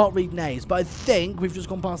dyslexic. I can't read names, but I think we've just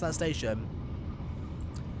gone past that station.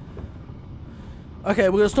 Okay,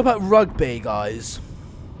 we're gonna stop at Rugby, guys.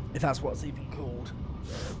 If that's what's even called.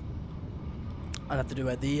 I'd have to do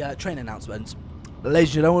the train announcements. Ladies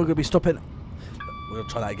and gentlemen, we're gonna be stopping. We're gonna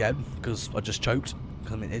try that again because I just choked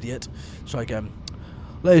because I'm an idiot. Let's try again.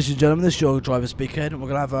 Ladies and gentlemen, this is your driver speaking. We're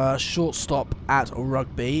going to have a short stop at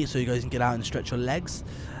Rugby so you guys can get out and stretch your legs.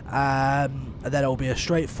 And then it will be a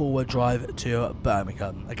straightforward drive to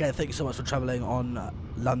Birmingham. Again, thank you so much for travelling on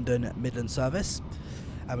London Midland service.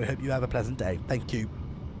 And we hope you have a pleasant day. Thank you.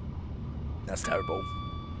 That's terrible.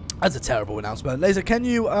 That's a terrible announcement. Laser, can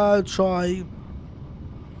you try...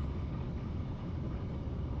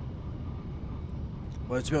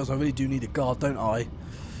 Well, to be honest, I really do need a guard, don't I?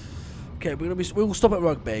 Okay, we'll stop at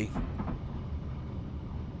rugby.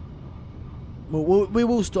 We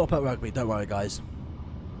will stop at rugby. Don't worry, guys.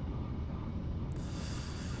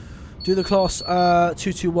 Do the class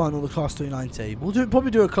 221 or the class 390. We'll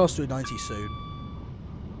probably do a class 390 soon.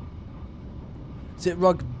 Is it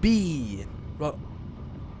rugby?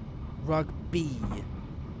 Rugby.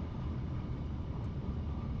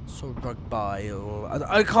 So rugby or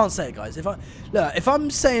I can't say it, guys. If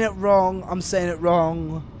I'm saying it wrong, I'm saying it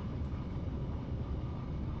wrong.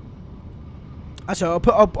 Actually,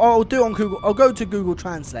 I'll do it on Google. I'll go to Google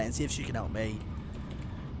Translate and see if she can help me.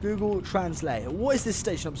 Google Translate. What is this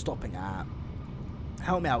station I'm stopping at?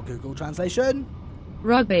 Help me out, Google Translation.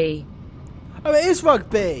 Rugby. Oh, it is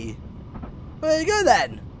rugby. Well, there you go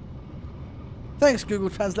then. Thanks, Google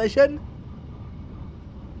Translation.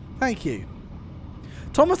 Thank you.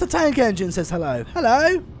 Thomas the Tank Engine says hello.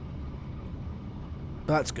 Hello.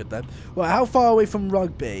 That's good then. Well, how far are we from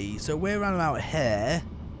rugby? So we're around about here.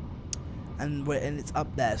 And it's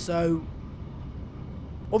up there. So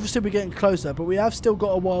obviously we're getting closer, but we have still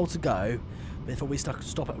got a while to go before we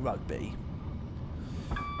stop at rugby.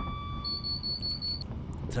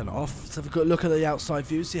 Turn it off. Let's have a good look at the outside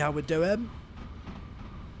view, see how we're doing.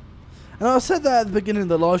 And I said that at the beginning of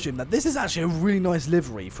the live stream that this is actually a really nice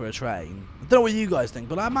livery for a train. I don't know what you guys think,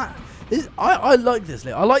 but I like this.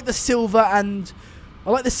 I like the silver and I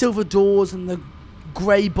like the silver doors and the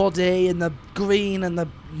grey body and the green and the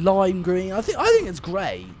lime green. I think it's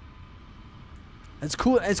great. It's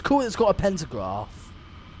cool. It's cool. It's got a pentagraph.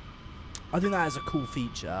 I think that is a cool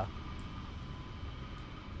feature.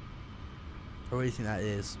 I really think that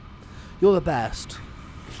is. You're the best.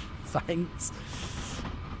 Thanks.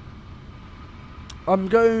 I'm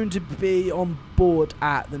going to be on board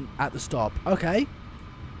at the stop. Okay.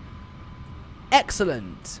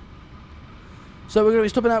 Excellent. So we're going to be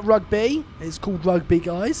stopping at rugby. It's called rugby,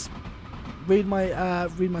 guys. Read my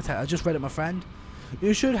text. I just read it, my friend.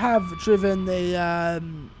 You should have driven the.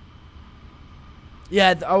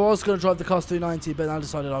 Yeah, I was going to drive the class 390, but I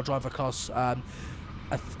decided I'll drive a class a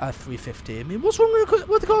 350. I mean, what's wrong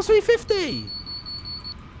with the class 350?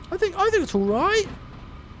 I think it's all right.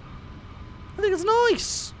 I think it's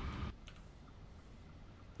nice.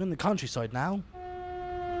 We're in the countryside now.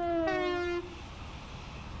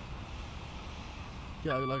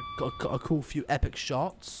 Yeah, like got a cool few epic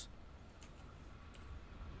shots.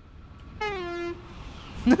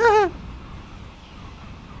 By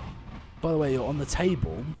the way, you're on the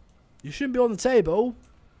table. You shouldn't be on the table.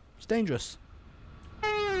 It's dangerous.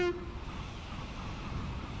 Can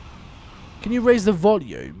you raise the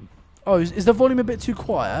volume? Oh, is the volume a bit too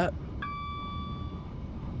quiet?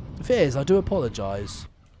 If it is, I do apologise.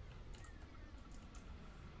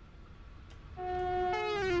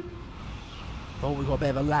 Oh, we've got a bit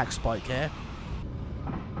of a lag spike here.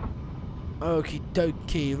 Okie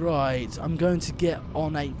dokie, right. I'm going to get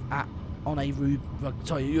on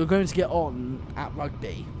sorry, you're going to get on at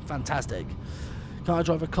rugby. Fantastic. Can I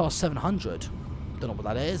drive a class 700? Don't know what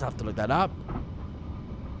that is. I have to look that up.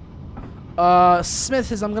 Smith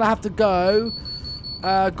says I'm gonna have to go.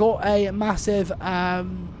 Got a massive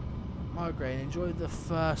migraine. Enjoy the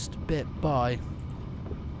first bit. Bye.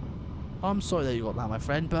 I'm sorry that you got that, my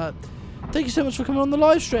friend, but thank you so much for coming on the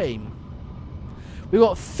live stream. We've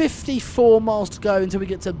got 54 miles to go until we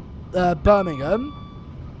get to Birmingham.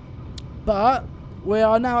 But we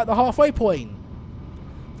are now at the halfway point.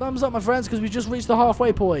 Thumbs up, my friends, because we just reached the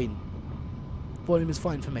halfway point. Volume is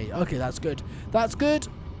fine for me. Okay, that's good. That's good.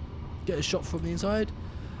 Get a shot from the inside.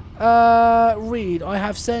 Reed, I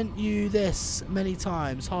have sent you this many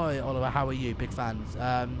times. Hi, Oliver. How are you? Big fans.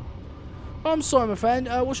 I'm sorry, my friend.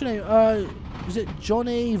 What's your name? Is it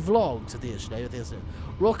Johnny Vlogs? I think it's your name. I think it's it.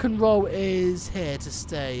 Rock and roll is here to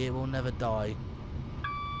stay. It will never die.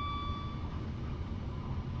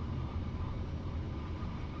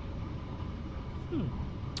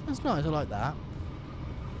 That's nice. I like that.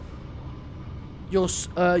 You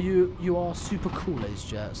are super cool,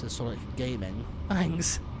 LAZERJET, says Sonic Gaming.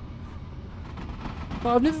 Thanks.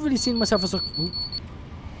 But I've never really seen myself as a... Ooh,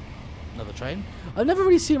 another train. I've never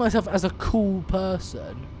really seen myself as a cool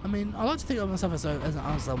person. I mean, I like to think of myself as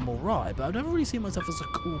I'm alright, but I've never really seen myself as a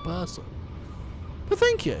cool person. But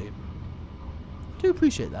thank you. I do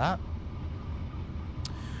appreciate that.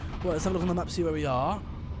 Well, let's have a look on the map, see where we are.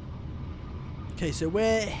 Okay, so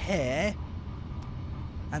we're here.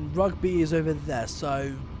 And rugby is over there,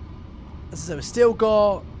 so as I said, we've still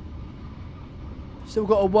got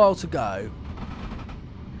a while to go.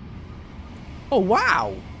 Oh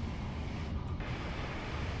wow!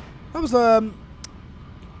 That was oh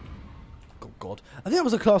God, I think that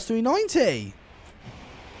was a class 390.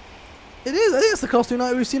 It is. I think it's the Class 2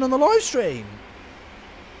 night we've seen on the live stream.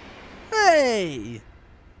 Hey!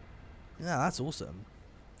 Yeah, that's awesome.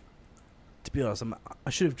 To be honest, I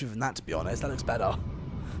should have driven that, to be honest. That looks better.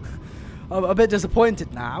 I'm a bit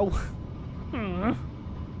disappointed now. I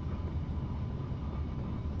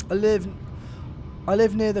live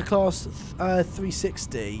near the Class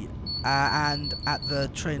 360, and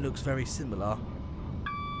the train looks very similar.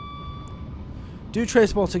 Do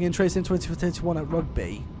trace spotting in Trace in 2021 at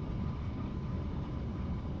Rugby.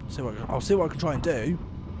 I'll see what I can try and do.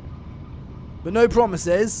 But no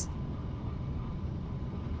promises.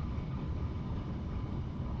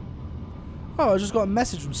 Oh, I just got a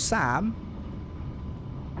message from Sam.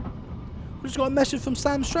 I just got a message from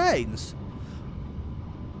Sam's Trains.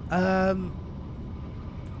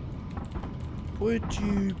 Would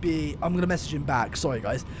you be... I'm going to message him back. Sorry,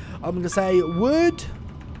 guys. I'm going to say, would...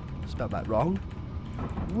 Spelled that wrong.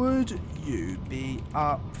 Would you be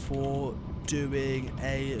up for doing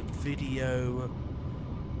a video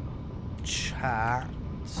chat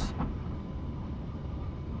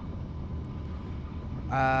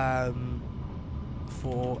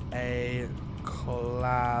for a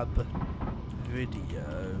collab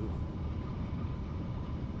video?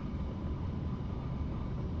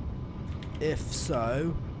 If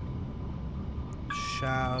so,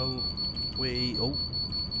 shall we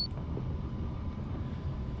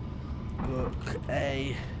book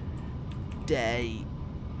a date?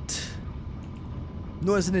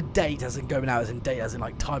 Not as in a date, as in going out, as in date, as in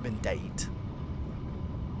like time and date.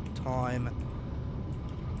 Time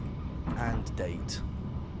and date.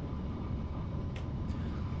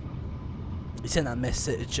 He sent that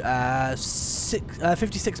message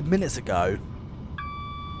 56 minutes ago.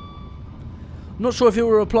 I'm not sure if he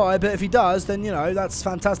will reply, but if he does, then, you know, that's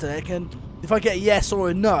fantastic. And if I get a yes or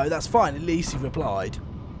a no, that's fine. At least he replied.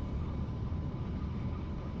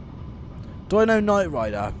 Do I know Knight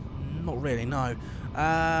Rider? Not really, no.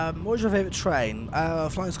 What is your favourite train?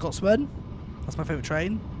 Flying Scotsman. That's my favourite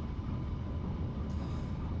train.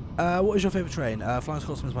 What is your favourite train? Flying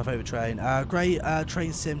Scotsman is my favourite train. Great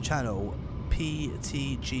train sim channel.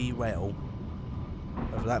 PTG Rail.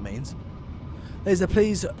 Whatever that means. Laser,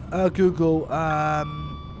 please Google. I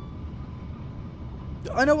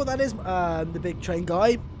know what that is. The big train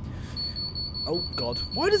guy. Oh God,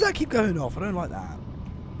 why does that keep going off? I don't like that.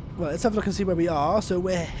 Well, let's have a look and see where we are. So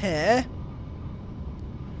we're here.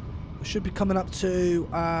 We should be coming up to...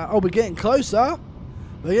 oh, we're getting closer.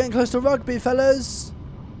 We're getting close to Rugby, fellas.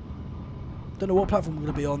 Don't know what platform we're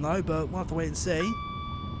going to be on, though, but we'll have to wait and see.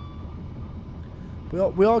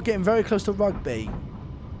 We are getting very close to Rugby.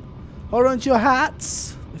 Hold on to your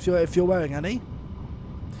hats, if you're wearing any.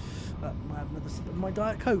 Another sip of my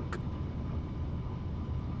Diet Coke.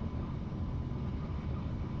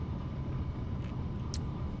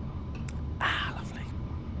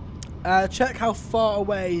 Check how far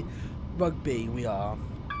away Rugby we are.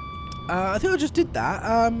 I think I just did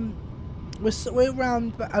that. We're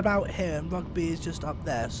around about here, and Rugby is just up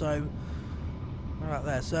there. So we're out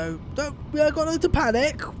there. So we haven't got nothing to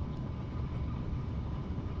panic.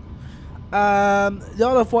 The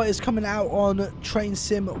Isle of Wight is coming out on Train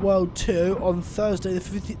Sim World 2 on Thursday, the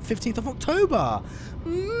 15th of October.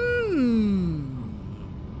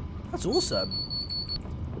 That's awesome.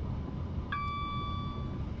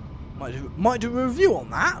 Might do a review on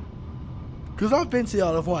that, because I've been to the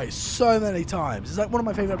Isle of Wight so many times. It's like one of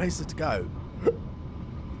my favourite places to go,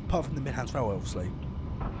 apart from the Midlands Railway, obviously.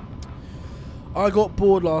 I got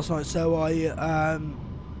bored last night, so I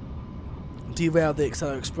derailed the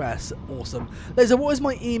Acceler Express. Awesome. Laser, what is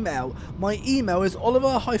my email? My email is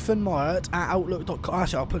oliver-myart@outlook.com.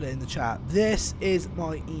 Actually, I'll put it in the chat. This is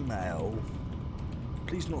my email.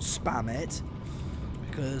 Please do not spam it,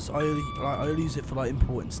 because I only use it for like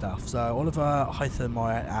important stuff. So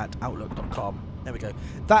oliver-myart@outlook.com. There we go.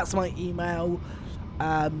 That's my email.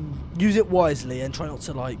 Use it wisely and try not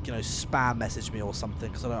to, like, you know, spam message me or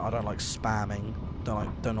something, because I don't like spamming.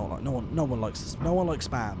 No one likes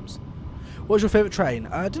spams. What's your favourite train?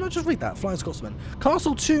 Didn't I just read that? Flying Scotsman.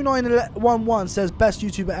 Castle 2911 says best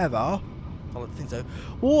YouTuber ever. I don't think so.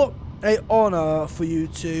 What a honour for you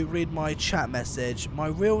to read my chat message. My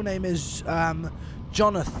real name is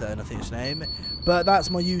Jonathan, I think his name, but that's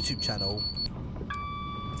my YouTube channel.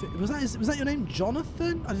 Was that your name,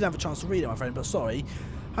 Jonathan? I didn't have a chance to read it, my friend, but sorry.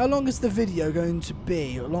 How long is the video going to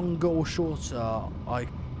be? Longer or shorter? I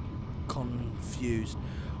confused.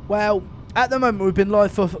 Well, at the moment we've been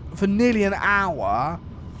live for nearly an hour,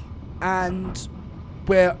 and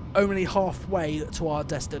we're only halfway to our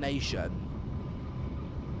destination.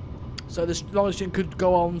 So this live stream could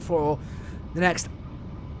go on for the next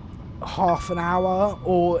half an hour,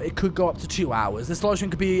 or it could go up to 2 hours. This live stream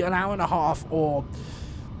could be an hour and a half, or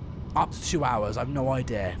up to 2 hours. I have no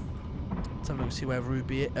idea. Let's have a look and see where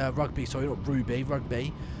rugby. Sorry, not Ruby,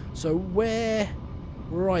 rugby. So we're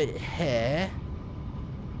right here,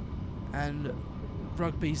 and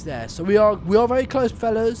rugby's there. So we are very close,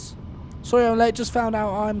 fellas. Sorry I'm late, just found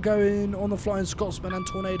out I'm going on the Flying Scotsman and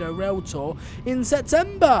Tornado Rail Tour in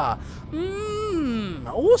September.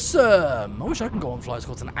 Awesome. I wish I could go on Flying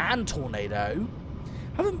Scotsman and Tornado.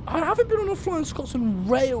 I haven't been on a Flying Scotsman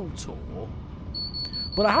Rail Tour,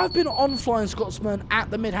 but I have been on Flying Scotsman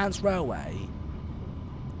at the Midlands Railway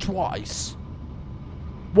twice.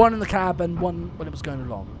 One in the cab and one when it was going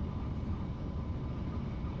along.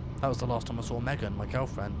 That was the last time I saw Megan, my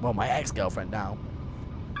girlfriend. Well, my ex-girlfriend now.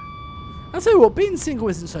 I'll tell you what, being single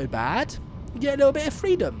isn't so bad. You get a little bit of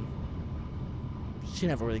freedom. She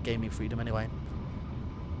never really gave me freedom anyway.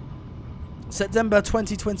 September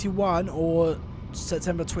 2021 or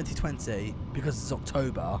September 2020, because it's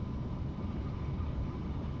October.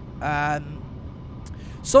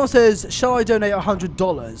 Someone says, shall I donate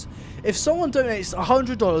 $100? If someone donates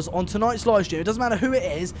 $100 on tonight's live stream, it doesn't matter who it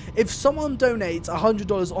is, if someone donates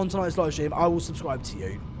 $100 on tonight's live stream, I will subscribe to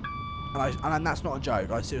you. And that's not a joke,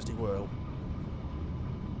 I seriously will.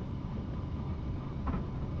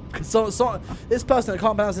 So this person, I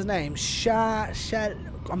can't pronounce his name,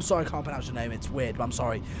 I'm sorry I can't pronounce your name, it's weird, but I'm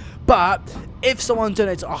sorry. But if someone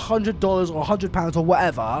donates $100 or £100 or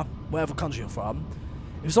whatever country you're from,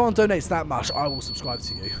 if someone donates that much, I will subscribe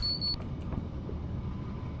to you.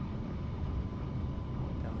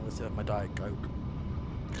 Let's have my Diet Coke.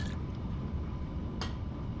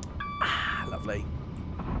 Ah, lovely.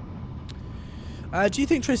 Do you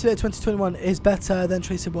think Train Simulator 2021 is better than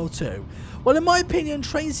Train Sim World 2? Well, in my opinion,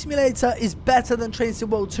 Train Simulator is better than Train Sim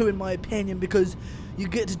World 2 in my opinion, because you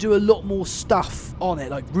get to do a lot more stuff on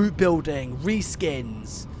it, like route building,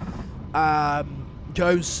 reskins, your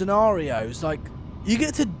own scenarios. Like, you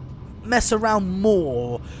get to mess around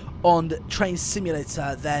more on Train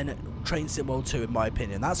Simulator than Train Sim World 2 in my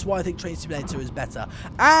opinion. That's why I think Train Simulator is better.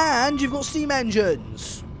 And you've got steam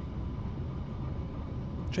engines.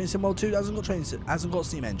 Train Sim World 2 hasn't got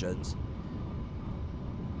steam engines.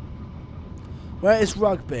 Where is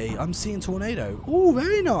rugby? I'm seeing Tornado. Oh,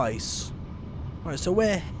 very nice. Right, so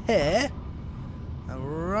we're here,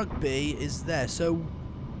 and rugby is there. So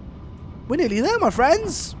we're nearly there, my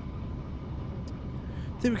friends.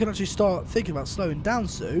 I think we can actually start thinking about slowing down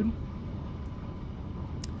soon.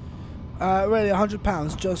 Really,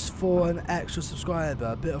 £100 just for an extra subscriber.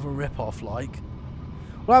 A bit of a rip-off, like.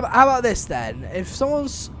 Well, how about this then? If someone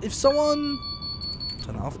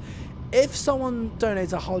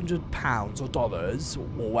donates £100 or dollars, or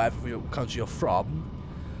whatever country you're from,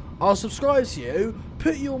 I'll subscribe to you,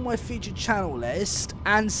 put you on my featured channel list,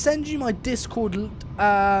 and send you my Discord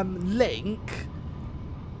link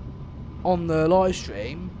on the live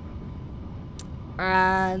stream.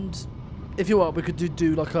 And if you want, we could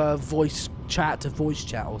do like a voice chat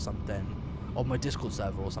or something on my Discord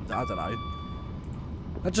server or something. I don't know.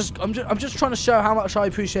 I'm just trying to show how much I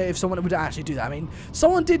appreciate if someone would actually do that. I mean,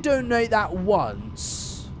 someone did donate that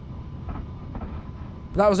once,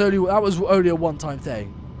 but that was only a one-time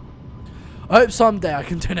thing. I hope someday I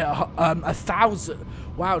can donate 1,000.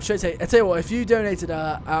 Wow, I tell you what, if you donated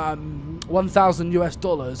 $1,000 US,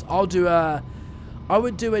 I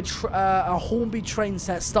would do a Hornby train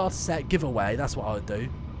set starter set giveaway. That's what I would do.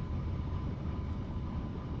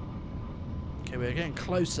 Okay, we're getting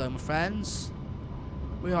closer, my friends.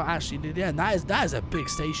 We are actually near the end. That is a big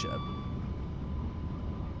station.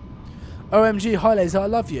 OMG, hi Laser, I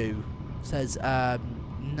love you. Says I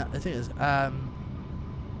think it's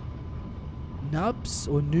Nubs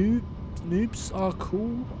or Noobs are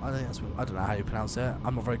cool. I don't know how you pronounce it.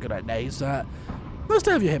 I'm not very good at names. Nice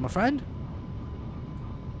to have you here, my friend.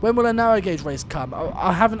 When will a narrow gauge race come?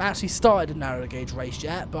 I haven't actually started a narrow gauge race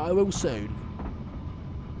yet, but I will soon.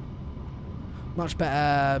 Much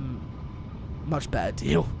better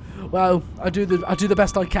deal. Well, I do the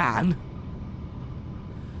best I can.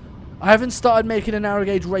 I haven't started making a narrow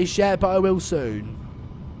gauge race yet, but I will soon.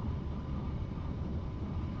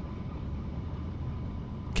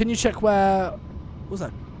 Can you check where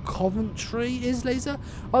Coventry is, Laser?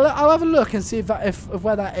 I'll have a look and see if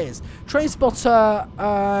where that is. Train Spotter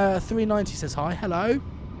 390 says hi. Hello.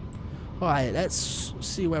 Alright, let's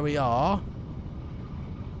see where we are.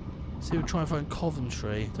 See, we'll try and find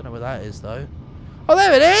Coventry. Don't know where that is though. Oh,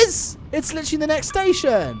 there it is! It's literally the next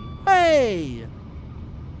station. Hey!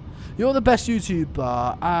 You're the best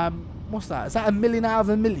YouTuber. What's that? Is that a million out of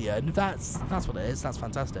a million? That's what it is. That's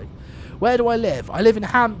fantastic. Where do I live? I live in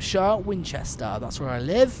Hampshire, Winchester. That's where I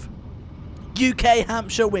live. UK,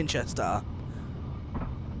 Hampshire, Winchester.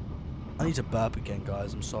 I need to burp again,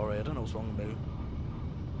 guys. I'm sorry. I don't know what's wrong with me.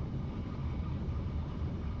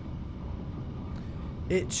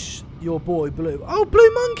 It's your boy, Blue. Oh,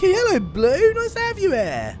 Blue Monkey. Hello, Blue. Nice to have you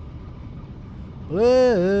here.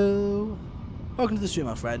 Blue. Welcome to the stream,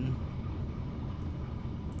 my friend.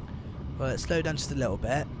 Well, let's slow down just a little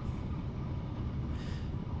bit.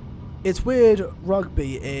 It's weird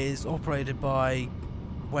rugby is operated by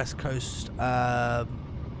West Coast.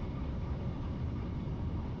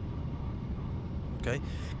 Okay.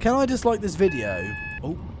 Can I dislike this video?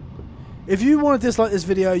 Oh. If you want to dislike this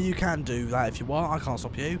video, you can do that if you want. I can't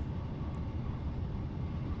stop you.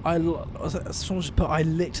 Someone just put I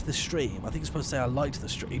licked the stream. I think it's supposed to say I liked the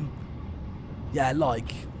stream. Yeah,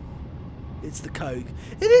 like. It's the Coke.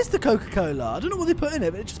 It is the Coca-Cola. I don't know what they put in it,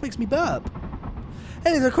 but it just makes me burp.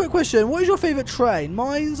 Anyways, a quick question. What is your favourite train?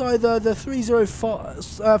 Mine's either the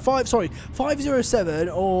 507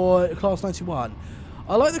 or Class 91.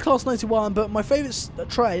 I like the Class 91, but my favourite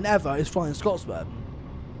train ever is Flying Scotsman.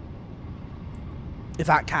 If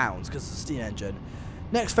that counts, because it's a steam engine.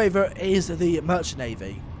 Next favourite is the Merchant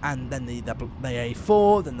Navy. And then the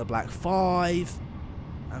A4, then the Black 5.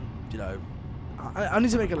 And, you know, I need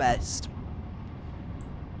to make a list.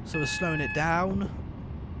 So we're slowing it down.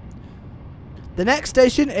 The next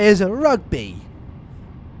station is Rugby.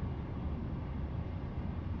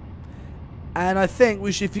 And I think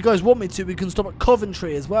we should, if you guys want me to, we can stop at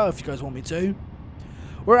Coventry as well, if you guys want me to.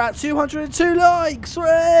 We're at 202 likes!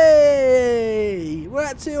 Hooray! We're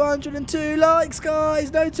at 202 likes,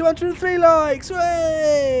 guys! No, 203 likes!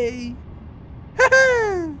 Hooray!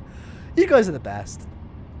 You guys are the best.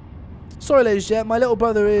 Sorry, LAZERJET, my little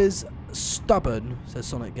brother is stubborn, says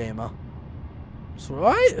Sonic Gamer. It's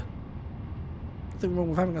alright. Nothing wrong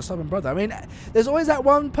with having a stubborn brother. I mean, there's always that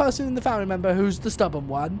one person in the family member who's the stubborn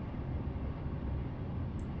one.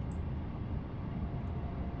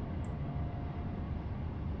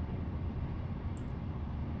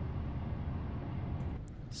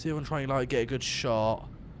 See if I'm trying to like get a good shot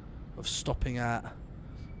of stopping at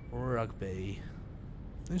Rugby.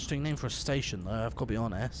 Interesting name for a station though, I've got to be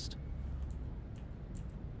honest.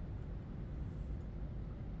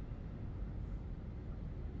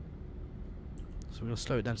 So we're going to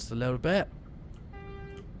slow it down just a little bit.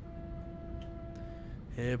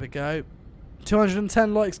 Here we go.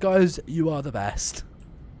 210 likes, guys. You are the best.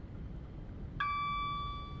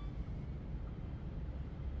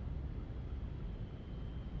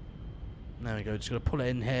 There we go. Just going to pull it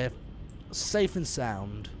in here. Safe and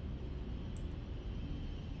sound.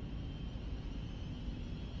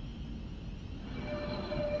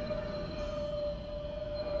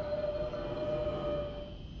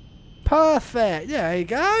 Perfect. Yeah, there you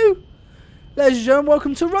go. Ladies and gentlemen,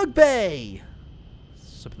 welcome to Rugby.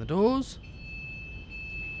 Let's open the doors.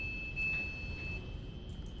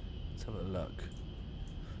 Let's have a look.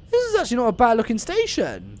 This is actually not a bad looking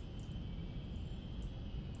station.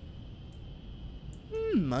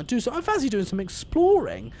 I fancy doing some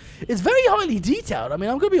exploring. It's very highly detailed. I mean,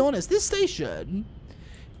 I'm going to be honest. This station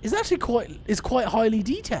is actually quite highly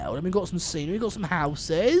detailed. I mean, we've got some scenery, we've got some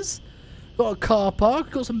houses. Got a car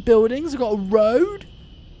park, got some buildings, got a road.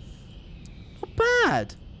 Not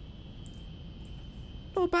bad.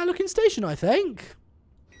 Not a bad looking station, I think.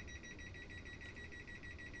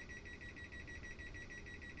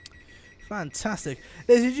 Fantastic.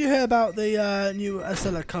 Liz, did you hear about the new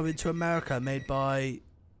seller coming to America made by...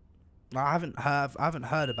 I haven't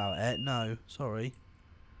heard about it. No, sorry.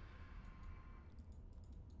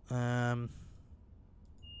 Do a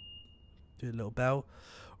little bell.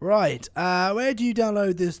 Right, where do you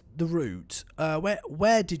download the route?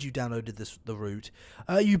 Where did you download the route?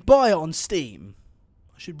 You buy it on Steam.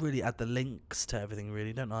 I should really add the links to everything,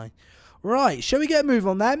 really, don't I? Right, shall we get a move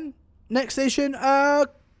on then? Next station,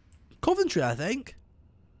 Coventry, I think.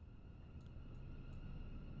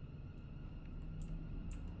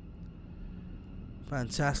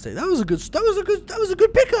 Fantastic. That was a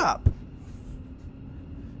good pickup.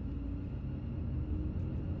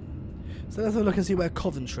 So let's have a look and see where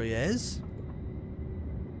Coventry is.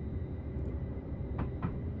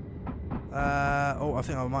 Oh, I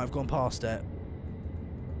think I might have gone past it.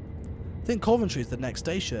 I think Coventry is the next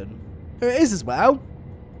station. Here it is as well.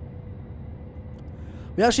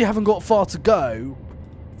 We actually haven't got far to go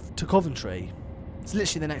to Coventry. It's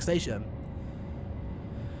literally the next station.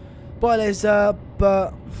 But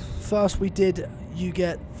but first you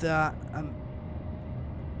get that.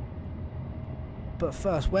 But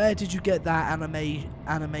first, where did you get that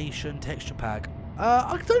animation texture pack?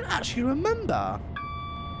 I don't actually remember.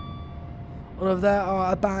 Although there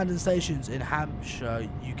are abandoned stations in Hampshire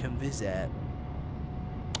you can visit.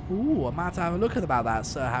 Ooh, I might have to have a look at about that,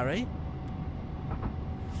 Sir Harry.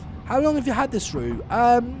 How long have you had this route?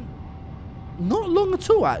 Not long at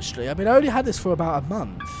all, actually. I mean, I only had this for about a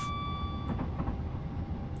month.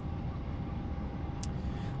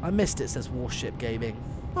 I missed it, says Warship Gaming.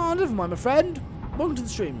 Oh, never mind, my friend. Welcome to the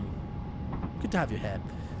stream. Good to have you here.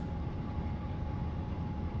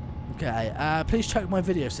 Okay, please check my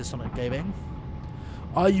video, says Sonic Gaming.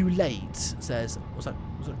 Are you late? Says, was that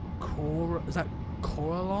Cora? Is that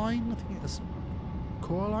Coraline? I think it's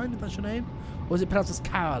Coraline, if that's your name? Or is it pronounced as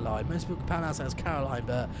Caroline? Most people pronounce it as Caroline,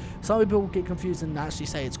 but some people get confused and actually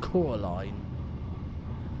say it's Coraline.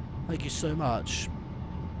 Thank you so much.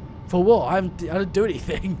 For what? I didn't do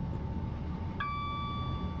anything.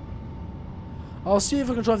 I'll see if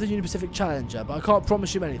I can drive the Union Pacific Challenger, but I can't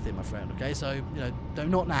promise you anything, my friend, okay? So, you know, do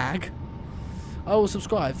not nag. I will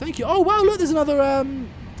subscribe. Thank you. Oh, wow, look, there's another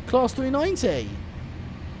Class 390.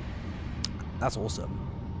 That's awesome.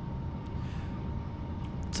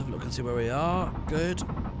 Let's have a look and see where we are. Good.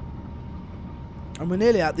 And we're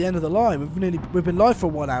nearly at the end of the line. We've been live for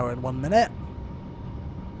 1 hour and 1 minute.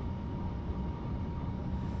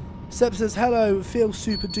 Seb says, hello, feel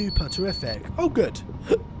super duper terrific. Oh, good.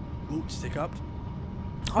 Ooh, stick up.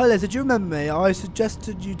 Hi, Liz, did you remember me? I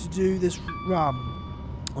suggested you to do this run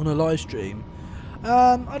on a live stream.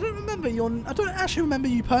 I don't actually remember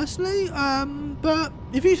you personally, but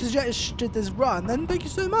if you suggested this run, then thank you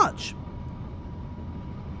so much.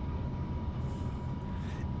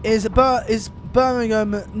 Is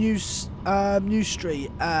Birmingham New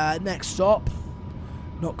Street next stop?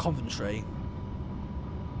 Not Coventry.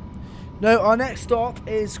 No, our next stop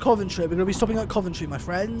is Coventry. We're going to be stopping at Coventry, my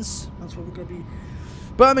friends. That's where we're going to be.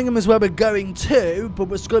 Birmingham is where we're going to, but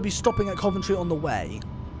we're going to be stopping at Coventry on the way.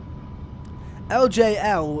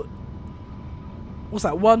 LJL. What's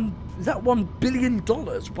that? Is that $1 billion?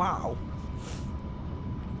 Wow.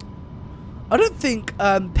 I don't think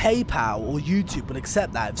PayPal or YouTube will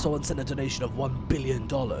accept that if someone sent a donation of $1 billion.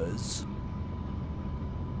 The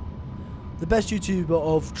best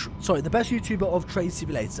YouTuber of Trade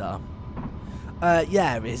Simulator.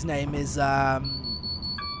 Yeah, his name is Matt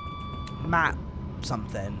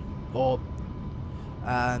something, or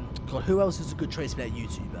God, who else is a good Trade Simulator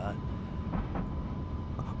YouTuber?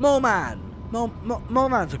 Moleman.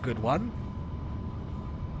 Moleman's a good one.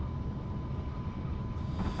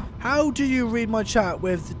 How do you read my chat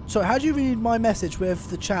with? Sorry, how do you read my message with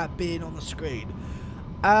the chat being on the screen?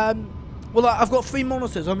 Well, I've got 3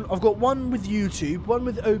 monitors. I've got one with YouTube, one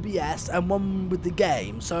with OBS, and one with the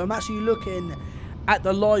game. So I'm actually looking at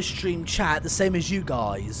the live stream chat, the same as you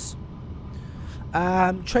guys.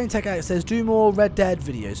 Train Tech Out says, do more Red Dead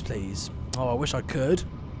videos, please. Oh, I wish I could.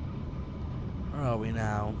 Where are we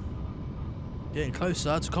now? Getting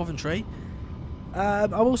closer to Coventry. I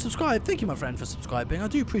will subscribe. Thank you, my friend, for subscribing. I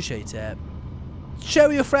do appreciate it. Share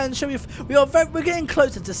with your friends. We're getting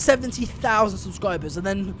closer to 70,000 subscribers, and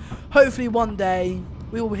then hopefully one day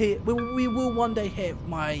we will one day hit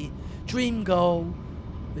my dream goal,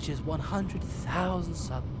 which is 100,000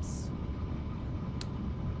 subs.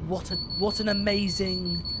 What an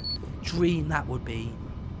amazing dream that would be.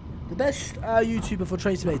 The best YouTuber for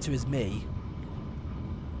Trade Simulator is me.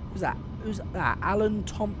 Who's that? Who's that? Alan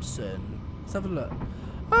Thompson. Let's have a look.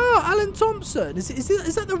 Oh, Alan Thompson. Is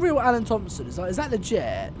that the real Alan Thompson? Is that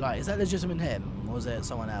legit? Like, is that legitimate him, or is it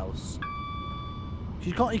someone else?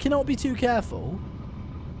 You cannot be too careful.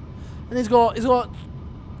 And he's got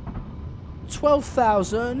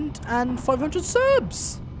 12,500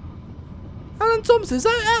 subs. Alan Thompson, is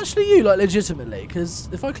that actually you, like, legitimately? Because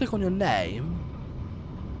if I click on your name,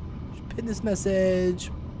 just pin this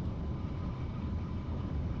message.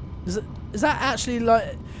 Is that actually,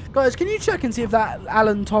 like, guys? Can you check and see if that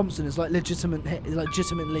Alan Thompson is like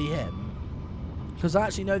legitimately him? Because I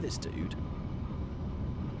actually know this dude.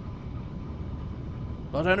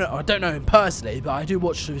 I don't know him personally, but I do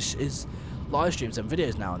watch his live streams and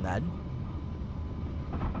videos now and then.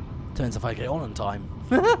 Turns if I get on time.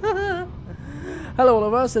 Hello,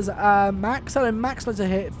 Oliver. Says Max. Hello, Max. Nice to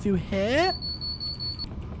hear you here.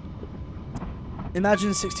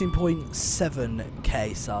 Imagine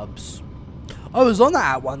 16.7k subs. I was on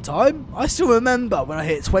that at one time. I still remember when I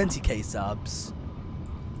hit 20k subs.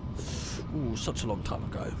 Ooh, such a long time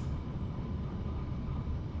ago.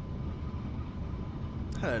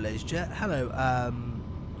 Hello, LAZERJET. Hello,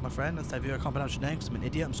 my friend. Let's have you. I can't pronounce your name because I'm an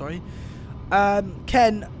idiot. I'm sorry.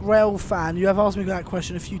 Ken, rail fan. You have asked me that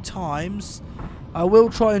question a few times. I will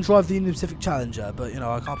try and drive the Union Pacific Challenger, but, you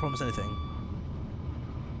know, I can't promise anything.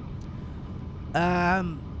 Right,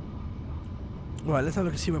 let's have a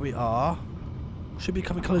look and see where we are. Should be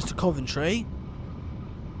coming close to Coventry.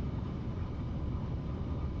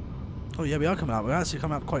 Oh yeah, we are coming up. We're actually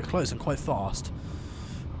coming up quite close and quite fast.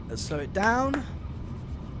 Let's slow it down.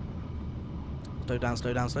 Slow down,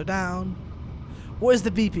 slow down, slow down. What is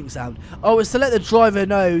the beeping sound? Oh, it's to let the driver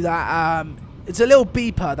know that it's a little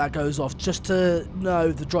beeper that goes off just to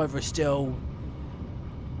know the driver is still...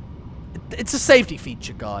 It's a safety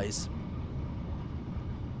feature, guys.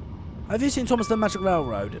 Have you seen Thomas the Magic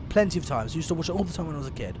Railroad? Plenty of times. I used to watch it all the time when I was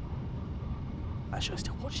a kid. Actually, I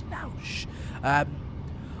still watch it now. Shh.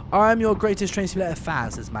 I'm your greatest Train Simulator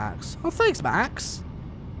fan, says Max. Oh, thanks, Max.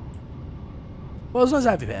 Well, it's nice to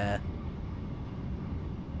have you here.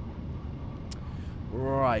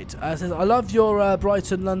 Right. It says, I love your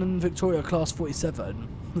Brighton, London, Victoria Class 47.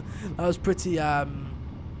 That was pretty...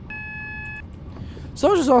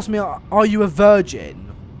 Someone just asked me, are you a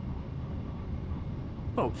virgin?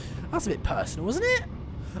 Oh, that's a bit personal, isn't it?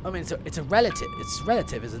 I mean, it's a relative. It's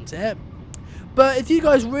relative, isn't it? But if you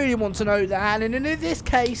guys really want to know that, and in this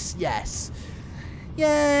case, yes.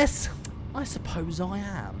 Yes, I suppose I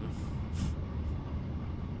am.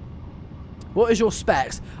 What is your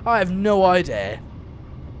specs? I have no idea.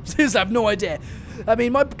 Seriously, I have no idea. I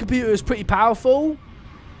mean, my computer is pretty powerful.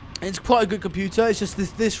 It's quite a good computer. It's just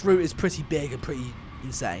this route is pretty big and pretty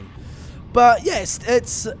insane. But yes,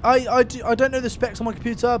 I don't know the specs on my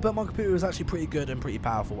computer, but my computer is actually pretty good and pretty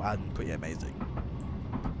powerful and pretty amazing.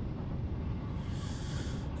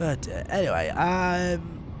 Anyway, hi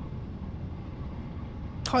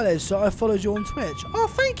there, so I followed you on Twitch. Oh,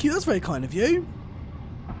 thank you. That's very kind of you.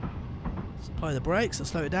 Let's apply the brakes and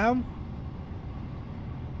slow it down.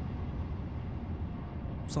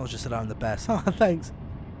 Someone just said I'm the best. Oh, thanks.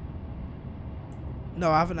 No,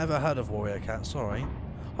 I haven't ever heard of Warrior Cat. Sorry.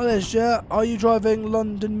 Hi there, LAZERJET. Are you driving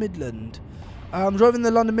London Midland? I'm driving the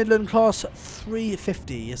London Midland Class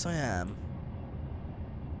 350. Yes, I am.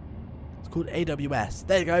 It's called AWS.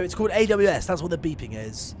 There you go. It's called AWS. That's what the beeping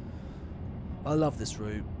is. I love this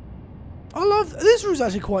route. This route's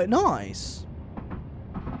actually quite nice.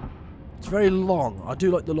 It's very long. I do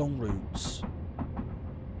like the long routes.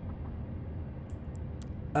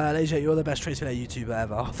 LAZERJET, you're the best Train Simulator YouTuber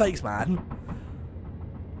ever. Oh, thanks, man.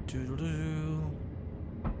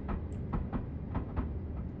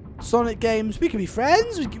 Sonic Games, we can be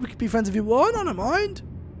friends. We can be friends if you want. I don't mind.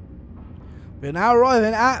 We're now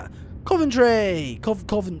arriving at Coventry.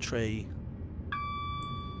 Coventry.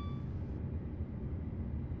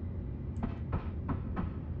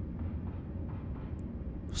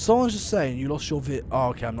 Someone's just saying you lost your Oh,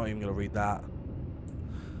 okay, I'm not even going to read that.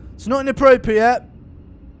 It's not inappropriate.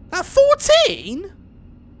 At 14?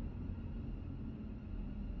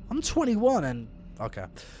 I'm 21 and... Okay.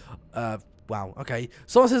 Wow, okay.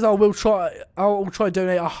 Someone says I'll try to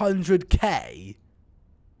donate 100k.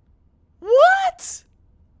 What?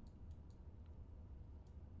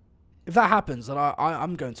 If that happens, then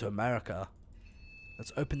I'm going to America.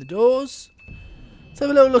 Let's open the doors. Let's have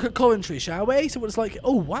a little look at Coventry, shall we? See what it's like.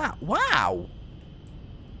 Oh, wow. Wow.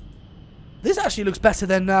 This actually looks better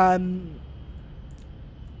than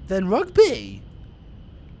rugby.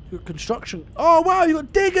 You got construction. Oh, wow, you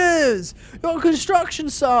got diggers. You got a construction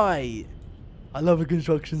site. I love a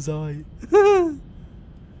construction site. This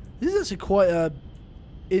is actually quite a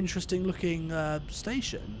interesting looking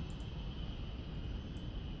station.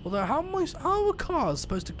 Although, how are cars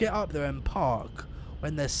supposed to get up there and park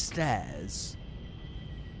when there's stairs?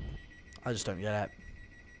 I just don't get it.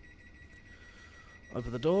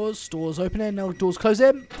 Open the doors. Doors opening. Now doors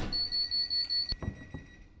closing.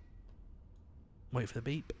 Wait for the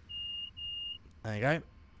beep. There you go.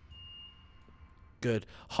 Good.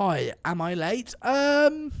 Hi, am I late?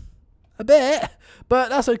 A bit, but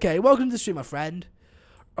that's okay. Welcome to the stream, my friend.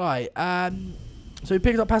 Right, so we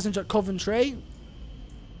picked up passenger at Coventry.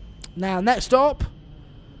 Now, next stop,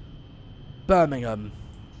 Birmingham.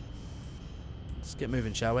 Let's get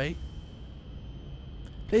moving, shall we?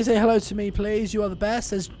 Please say hello to me, please. You are the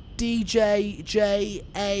best. There's DJJASF.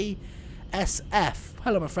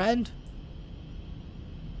 Hello, my friend.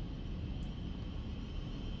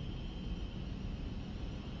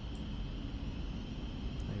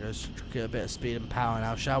 Let's get a bit of speed and power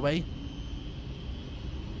now, shall we?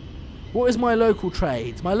 What is my local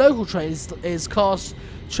trade? My local trade is class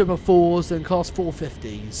 444s and class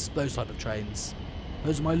 450s. Those type of trains.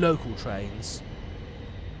 Those are my local trains.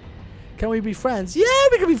 Can we be friends? Yeah,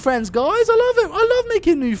 we can be friends, guys. I love it. I love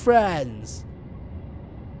making new friends.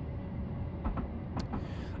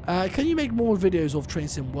 Can you make more videos of Train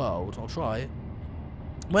Sim World? I'll try.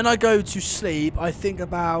 When I go to sleep, I think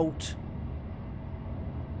about...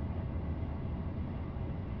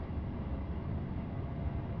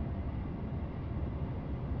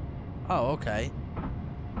 Oh, okay.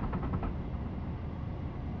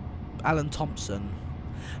 Alan Thompson.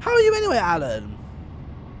 How are you anyway, Alan?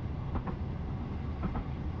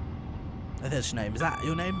 I think that's your name. Is that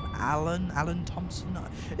your name? Alan Thompson?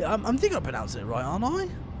 I'm thinking I'm pronouncing it right, aren't I?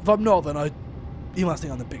 If I'm not, then you must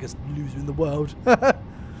think I'm the biggest loser in the world. But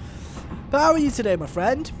how are you today, my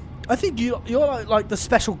friend? I think you're like the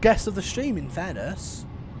special guest of the stream, in fairness.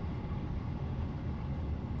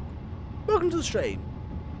 Welcome to the stream.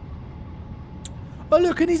 Oh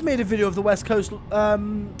look, and he's made a video of the West Coast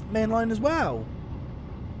main line as well.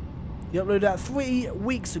 He uploaded that 3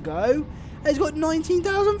 weeks ago, and he's got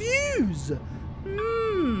 19,000 views.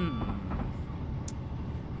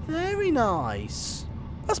 Very nice.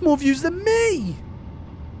 That's more views than me.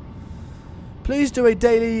 Please do a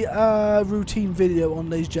daily routine video on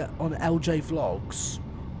LAZERJET on LJ Vlogs.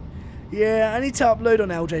 Yeah, I need to upload on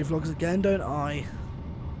LJ Vlogs again, don't I?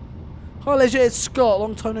 Hi LAZERJET, it's Scott.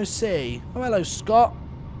 Long time no see. Oh, hello, Scott.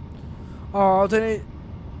 Oh,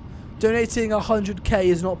 donating 100k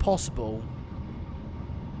is not possible.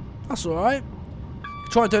 That's alright.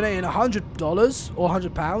 Try donating $100 or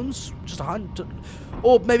 £100. Just 100.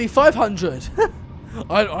 Or maybe 500.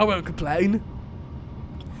 I won't complain.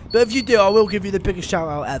 But if you do, I will give you the biggest shout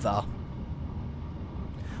out ever.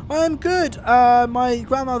 I am good. My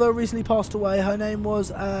grandmother recently passed away. Her name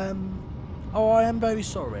was, oh, I am very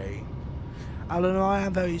sorry. Alan, I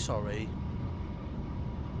am very sorry.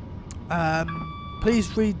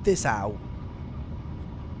 Please read this out.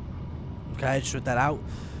 Okay, just read that out.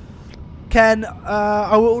 Ken,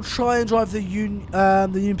 I will try and drive the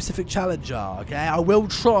Union Pacific Challenger, okay? I will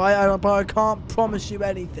try, but I can't promise you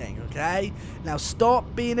anything, okay? Now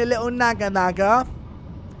stop being a little nagger,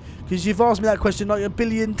 because you've asked me that question like 1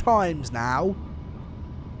 billion times now.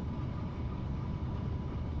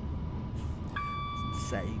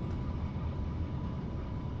 Insane.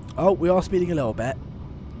 Oh, we are speeding a little bit.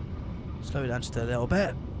 Slow it down just a little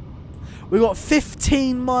bit. We've got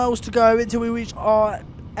 15 miles to go until we reach our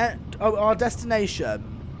destination.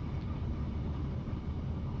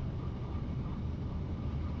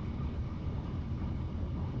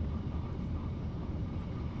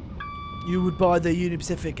 You would buy the Union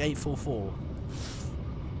Pacific 844.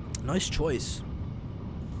 Nice choice.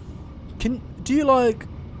 Do you like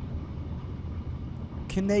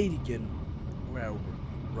Canadian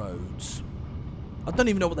railroads? I don't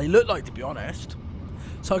even know what they look like, to be honest.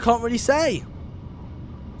 So I can't really say.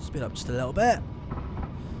 Speed up just a little bit.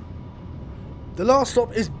 The last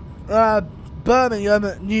stop is Birmingham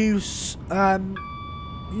New Street,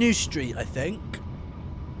 I think.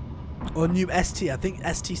 Or New ST. I think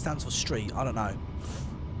ST stands for street. I don't know.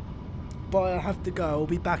 But I have to go. I'll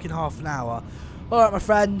be back in half an hour. Alright, my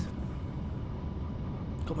friend.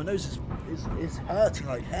 God, my nose is hurting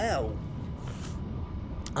like hell.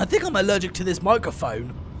 I think I'm allergic to this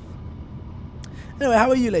microphone. Anyway, how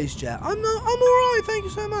are you, LAZERJET? I'm alright, thank you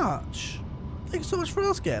so much. Thank you so much for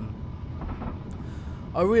asking.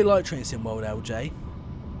 I really like Train Sim World, LJ.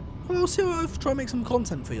 Well, I'll see if I'll try and make some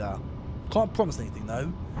content for you. Can't promise anything,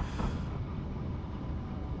 though.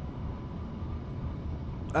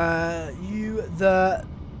 You the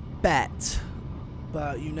bet,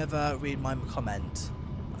 but you never read my comment.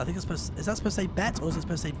 I think it's supposed. Is that supposed to say bet or is it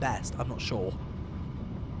supposed to say best? I'm not sure.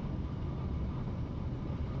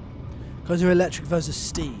 Because you're electric versus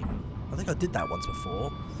steam. I think I did that once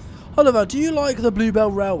before. Oliver, do you like the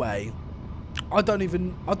Bluebell Railway? I don't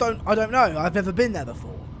know. I've never been there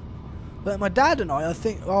before. But my dad and I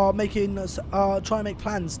think, are making trying to make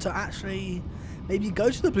plans to actually maybe go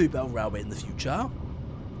to the Bluebell Railway in the future.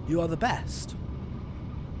 You are the best.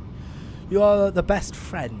 You are the best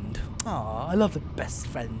friend. Aw, I love the best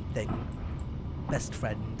friend thing. Best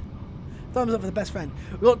friend. Thumbs up for the best friend.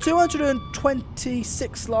 We've got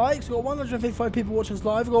 226 likes. We've got 155 people watching us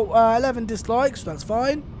live. We've got 11 dislikes. That's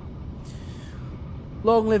fine.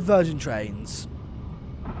 Long live Virgin Trains.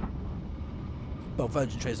 Well,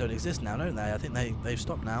 Virgin Trains don't exist now, don't they? I think they've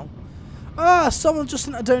stopped now. Ah, someone just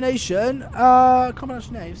sent a donation. Can't pronounce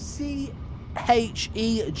your name.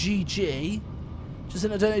 CHEGG. Just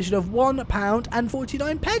sent a donation of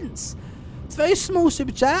 £1.49. It's a very small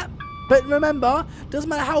super chat. But remember, doesn't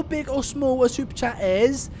matter how big or small a super chat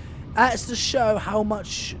is, it's to show how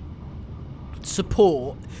much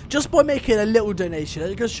support. Just by making a little donation,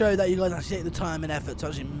 it does show that you guys actually take the time and effort to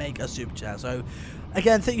actually make a super chat. So,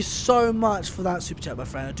 again, thank you so much for that super chat, my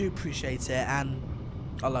friend. I do appreciate it, and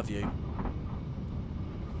I love you.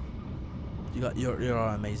 You're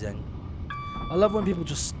amazing. I love when people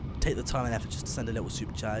just take the time and effort just to send a little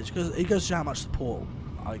super chat, because it goes to show how much support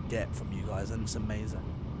I get from you guys, and it's amazing.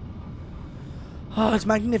 Oh, it's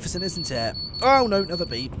magnificent, isn't it? Oh no, another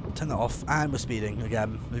beep. Turn that off, and we're speeding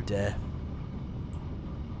again. Oh dear.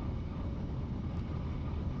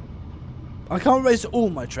 I can't race all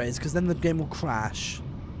my trains because then the game will crash.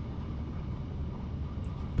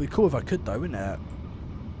 It'd be cool if I could though, wouldn't it?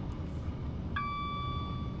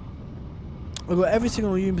 I've got every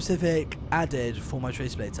single Union Pacific added for my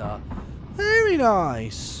trace later. Very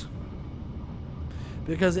nice.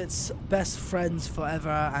 Because it's best friends forever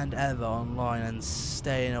and ever online and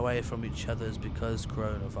staying away from each other's because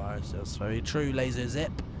coronavirus. That's very true,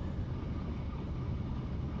 LAZERJET.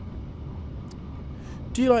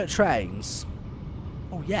 Do you like trains?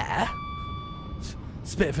 Oh yeah.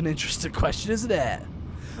 It's a bit of an interesting question, isn't it?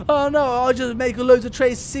 Oh no, I'll just make loads of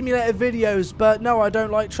train simulator videos, but no, I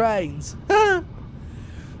don't like trains.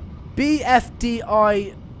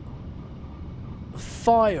 BFDI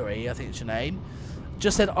Fiery, I think it's your name,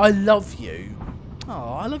 just said, I love you.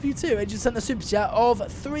 Oh, I love you too. It just sent a super chat of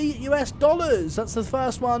 $3 US. That's the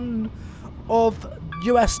first one of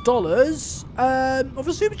US dollars of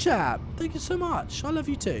a super chat. Thank you so much. I love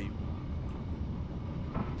you too.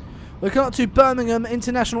 We're coming up to Birmingham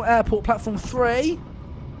International Airport, platform 3.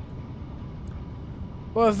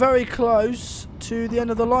 We're very close to the end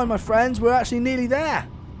of the line, my friends. We're actually nearly there.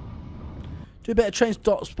 Do a bit of train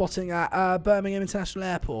stop spotting at Birmingham International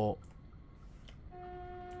Airport.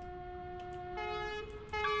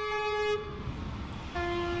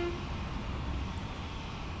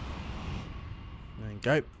 There you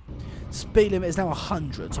go. Speed limit is now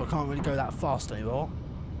 100, so I can't really go that fast anymore.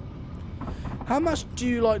 How much do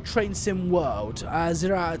you like Train Sim World?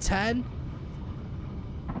 0 out of 10?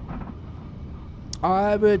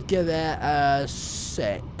 I would give it a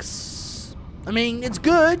 6. I mean, it's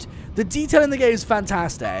good. The detail in the game is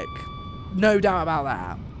fantastic. No doubt about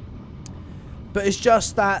that. But it's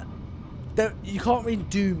just that you can't really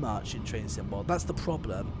do much in Train Sim World. That's the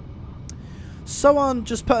problem. Someone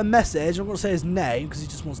just put a message. I'm not going to say his name because he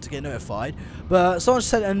just wants to get notified. But someone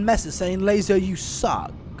just sent a message saying, Laser, you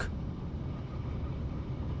suck.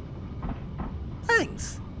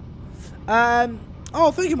 Thanks. Oh,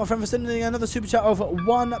 thank you, my friend, for sending another super chat of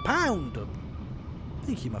 £1.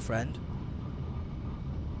 Thank you, my friend.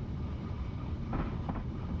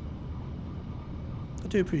 I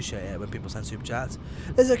do appreciate it when people send super chats.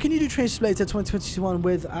 Lisa, can you do Train Simulator 2021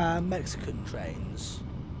 with Mexican trains?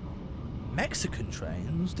 Mexican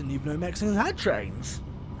trains? Didn't even know Mexicans had trains.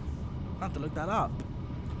 I have to look that up.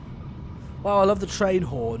 Wow, I love the train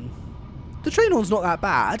horn. The train horn's not that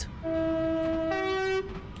bad.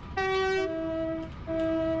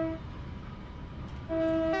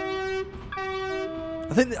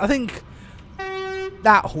 I think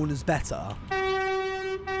that horn is better,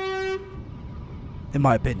 in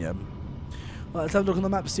my opinion. Well, let's have a look on the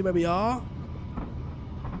map to see where we are.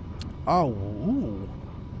 Oh, ooh,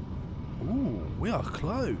 we are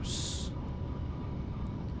close.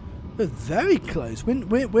 We're very close.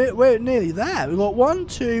 We're nearly there. We've got 1,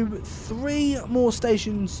 2, 3 more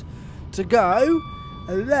stations to go,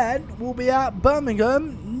 and then we'll be at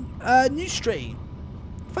Birmingham New Street.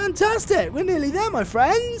 Fantastic! We're nearly there, my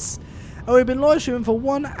friends! And we've been live streaming for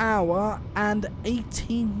 1 hour and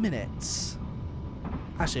 18 minutes.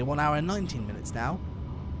 Actually, 1 hour and 19 minutes now.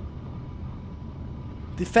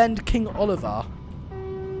 Defend King Oliver.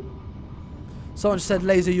 Someone just said,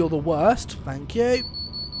 Laser, you're the worst. Thank you.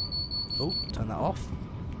 Oh, turn that off.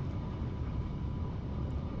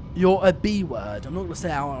 You're a B word. I'm not going to say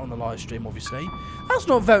it out on the live stream, obviously. That's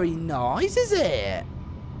not very nice, is it?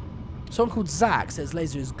 Someone called Zach says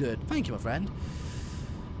Laser is good. Thank you, my friend.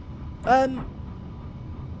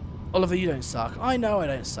 Oliver, you don't suck. I know I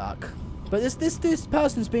don't suck. But this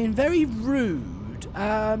person's being very rude.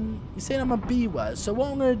 He's saying I'm a B word. So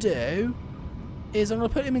what I'm gonna do is I'm gonna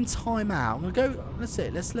put him in timeout. I'm gonna go,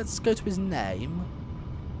 let's go to his name.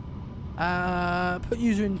 Put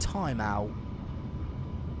user in timeout.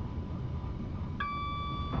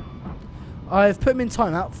 I've put him in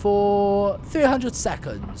timeout for 300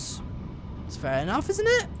 seconds. It's fair enough, isn't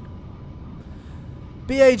it?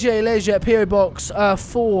 BAJ LAZERJET PO Box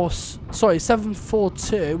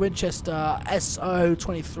 742 Winchester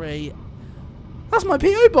SO23. That's my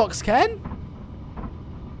PO box, Ken.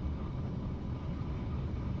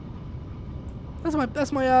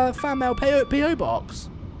 That's my fan mail PO box.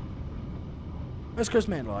 West Coast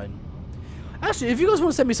Main Line. Actually, if you guys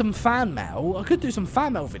want to send me some fan mail, I could do some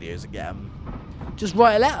fan mail videos again. Just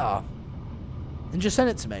write a letter and just send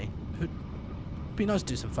it to me. It'd be nice to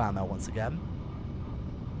do some fan mail once again.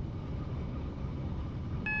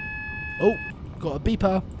 Oh, got a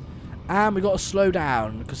beeper. And we got to slow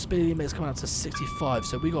down because speed limit's coming up to 65,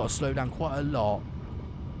 so we got to slow down quite a lot.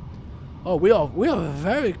 Oh, we are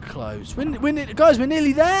very close. Guys, we're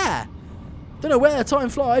nearly there. Don't know where the time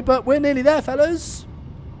fly, but we're nearly there, fellas.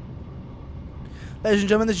 Ladies and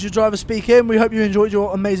gentlemen, this is your driver speaking. We hope you enjoyed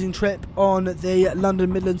your amazing trip on the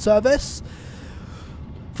London Midland service.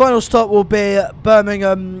 Final stop will be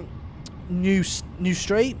Birmingham New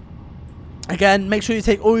Street. Again, make sure you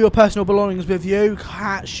take all your personal belongings with you.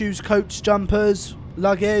 Hats, shoes, coats, jumpers,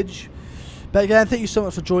 luggage. But again, thank you so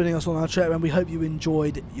much for joining us on our trip, and we hope you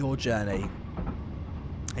enjoyed your journey.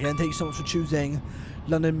 Again, thank you so much for choosing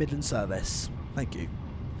London Midland service. Thank you.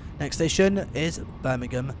 Next station is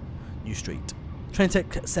Birmingham New Street. Train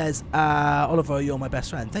Tech says, Oliver, you're my best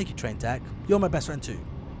friend. Thank you, Train Tech. You're my best friend too.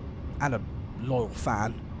 And a loyal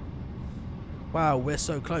fan. Wow, we're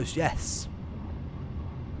so close. Yes.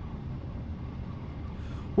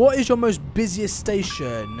 What is your most busiest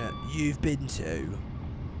station you've been to?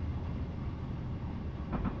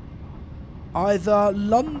 Either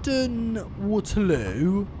London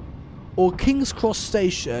Waterloo or King's Cross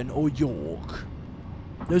Station or York.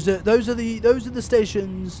 Those are the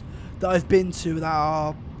stations that I've been to that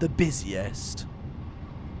are the busiest.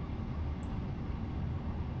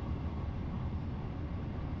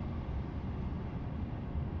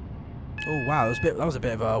 Oh wow, that was a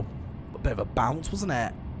bit of a bounce, wasn't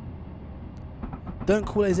it? Don't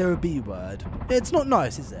call it a B word. It's not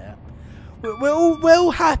nice, is it? We're all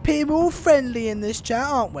happy, we're all friendly in this chat,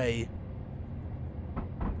 aren't we?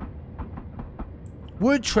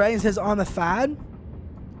 Wood Train says I'm a fan.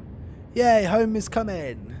 Yay, home is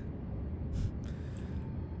coming.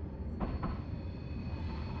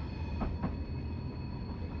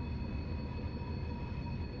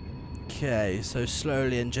 Okay, so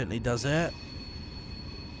slowly and gently does it.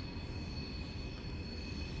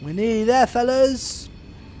 We're nearly there, fellas.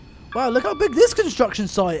 Wow, look how big this construction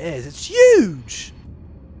site is. It's huge.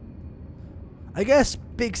 I guess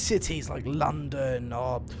big cities like London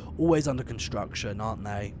are always under construction, aren't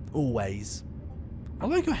they? Always. I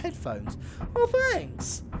like your headphones. Oh,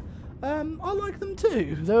 thanks. I like them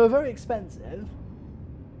too. They were very expensive.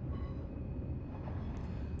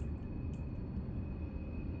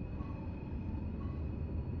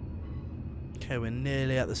 Okay, we're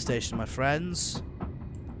nearly at the station, my friends.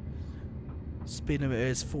 Speed limit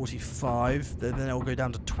is 45, then it will go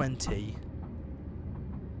down to 20.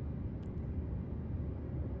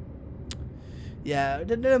 Yeah,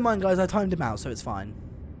 never mind guys, I timed him out, so it's fine.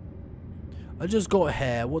 I just got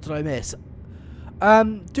here. What did I miss?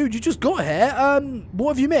 Dude, you just got here.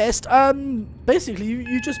 What have you missed? Basically,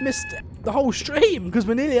 you just missed the whole stream, because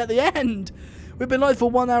we're nearly at the end. We've been live for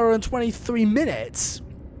 1 hour and 23 minutes.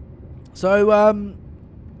 So, I'm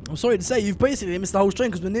sorry to say, you've basically missed the whole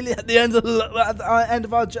stream because we're nearly at the end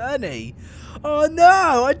of our journey. Oh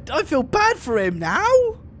no, I feel bad for him now.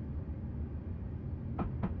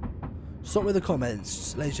 Stop with the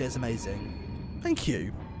comments. LAZERJET is amazing. Thank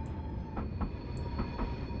you.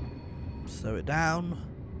 Slow it down.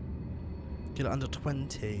 Get it under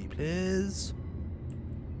 20, please.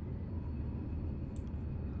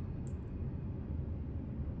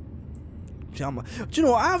 Do you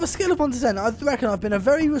know what? Out of a scale of 1 to 10, I reckon I've been a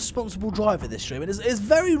very responsible driver this stream. And it's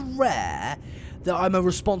very rare that I'm a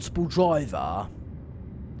responsible driver.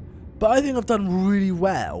 But I think I've done really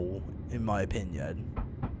well, in my opinion.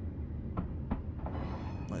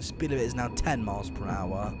 My speed limit is now 10 miles per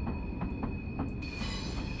hour.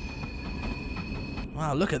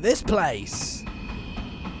 Wow, look at this place.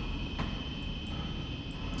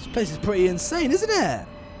 This place is pretty insane, isn't it?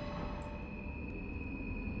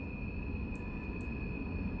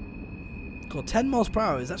 God, 10 miles per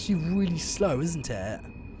hour is actually really slow, isn't it?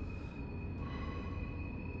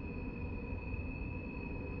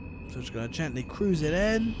 So we're just going to gently cruise it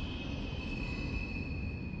in.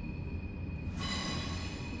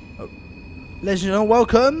 Oh. Ladies and gentlemen,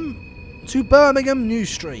 welcome to Birmingham New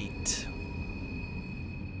Street.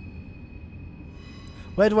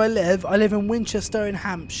 Where do I live? I live in Winchester in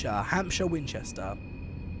Hampshire. Hampshire, Winchester.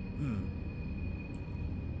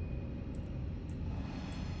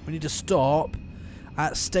 We need to stop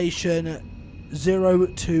at station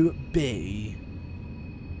 02B.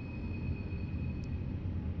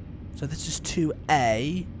 So this is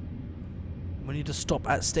 2A. We need to stop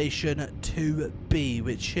at station 2B,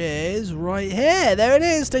 which is right here. There it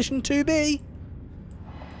is, station 2B.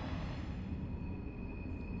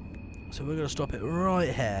 So we're going to stop it right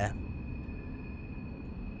here.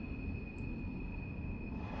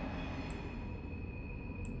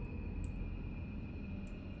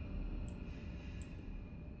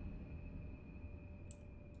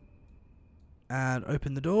 And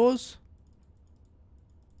open the doors.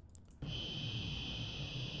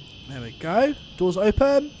 There we go. Doors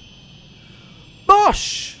open.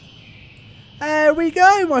 Bosh! There we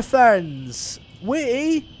go, my friends.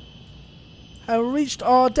 We have reached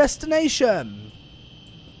our destination.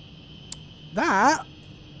 that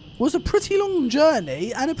was a pretty long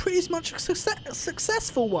journey and a pretty much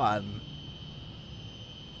successful one.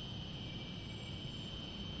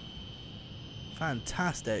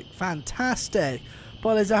 Fantastic, fantastic.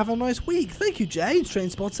 Bye, Laser, have a nice week. Thank you, James, Train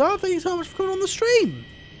Spotter. Thank you so much for coming on the stream.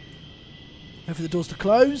 Wait for the doors to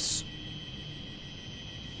close.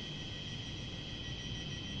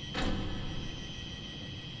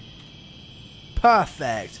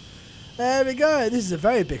 Perfect. There we go. This is a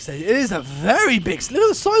very big stage. It is a very big. Look at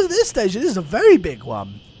the size of this stage. This is a very big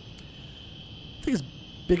one. I think it's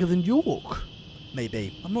bigger than York.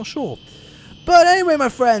 Maybe. I'm not sure. But anyway, my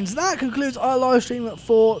friends, that concludes our live stream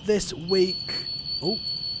for this week. Oh.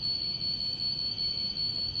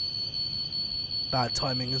 Bad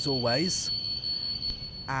timing as always.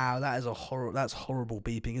 Ow, that is that's horrible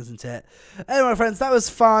beeping, isn't it? Anyway, my friends, that was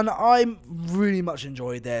fun. I really much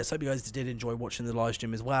enjoyed this. Hope you guys did enjoy watching the live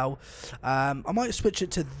stream as well. I might switch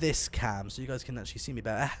it to this cam so you guys can actually see me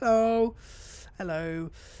better. Hello. Hello.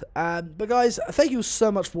 But guys, thank you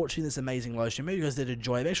so much for watching this amazing live stream. Maybe you guys did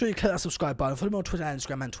enjoy it. Make sure you click that subscribe button. Follow me on Twitter,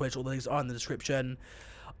 Instagram, and Twitch. All the links are in the description.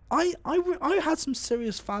 I had some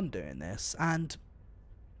serious fun doing this, and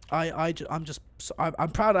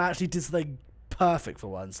I'm proud I actually did something perfect for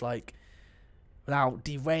once, like without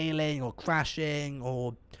derailing or crashing,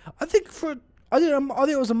 or I think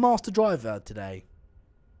it was a master driver today,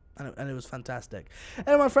 and it was fantastic.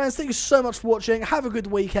 Anyway, my friends, thank you so much for watching. Have a good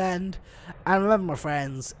weekend, and remember, my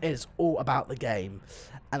friends, it's all about the game.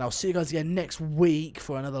 And I'll see you guys again next week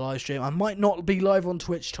for another live stream. I might not be live on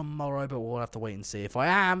Twitch tomorrow, but we'll have to wait and see. If I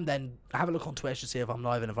am, then have a look on Twitch to see if I'm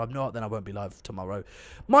live, and if I'm not, then I won't be live tomorrow.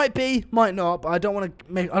 Might be, might not, but I don't want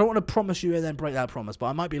to promise you and then break that promise. But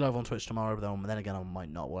I might be live on Twitch tomorrow, but then again, I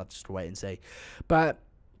might not. We'll have to just wait and see. But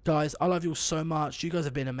guys, I love you all so much. You guys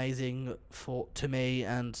have been amazing to me,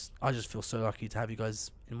 and I just feel so lucky to have you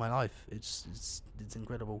guys in my life. It's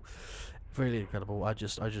incredible. Really incredible. I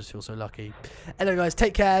just feel so lucky. Anyway, guys,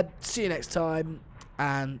 take care. See you next time,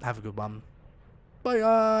 and have a good one. Bye,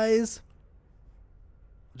 guys.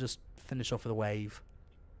 Just finish off with a wave.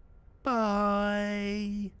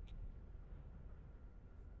 Bye.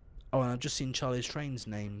 Oh, and I've just seen Charlie's Train's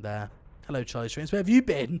name there. Hello, Charlie's Trains. Where have you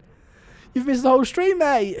been? You've missed the whole stream,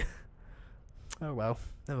 mate. Oh well,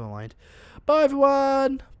 never mind. Bye,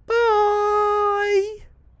 everyone. Bye.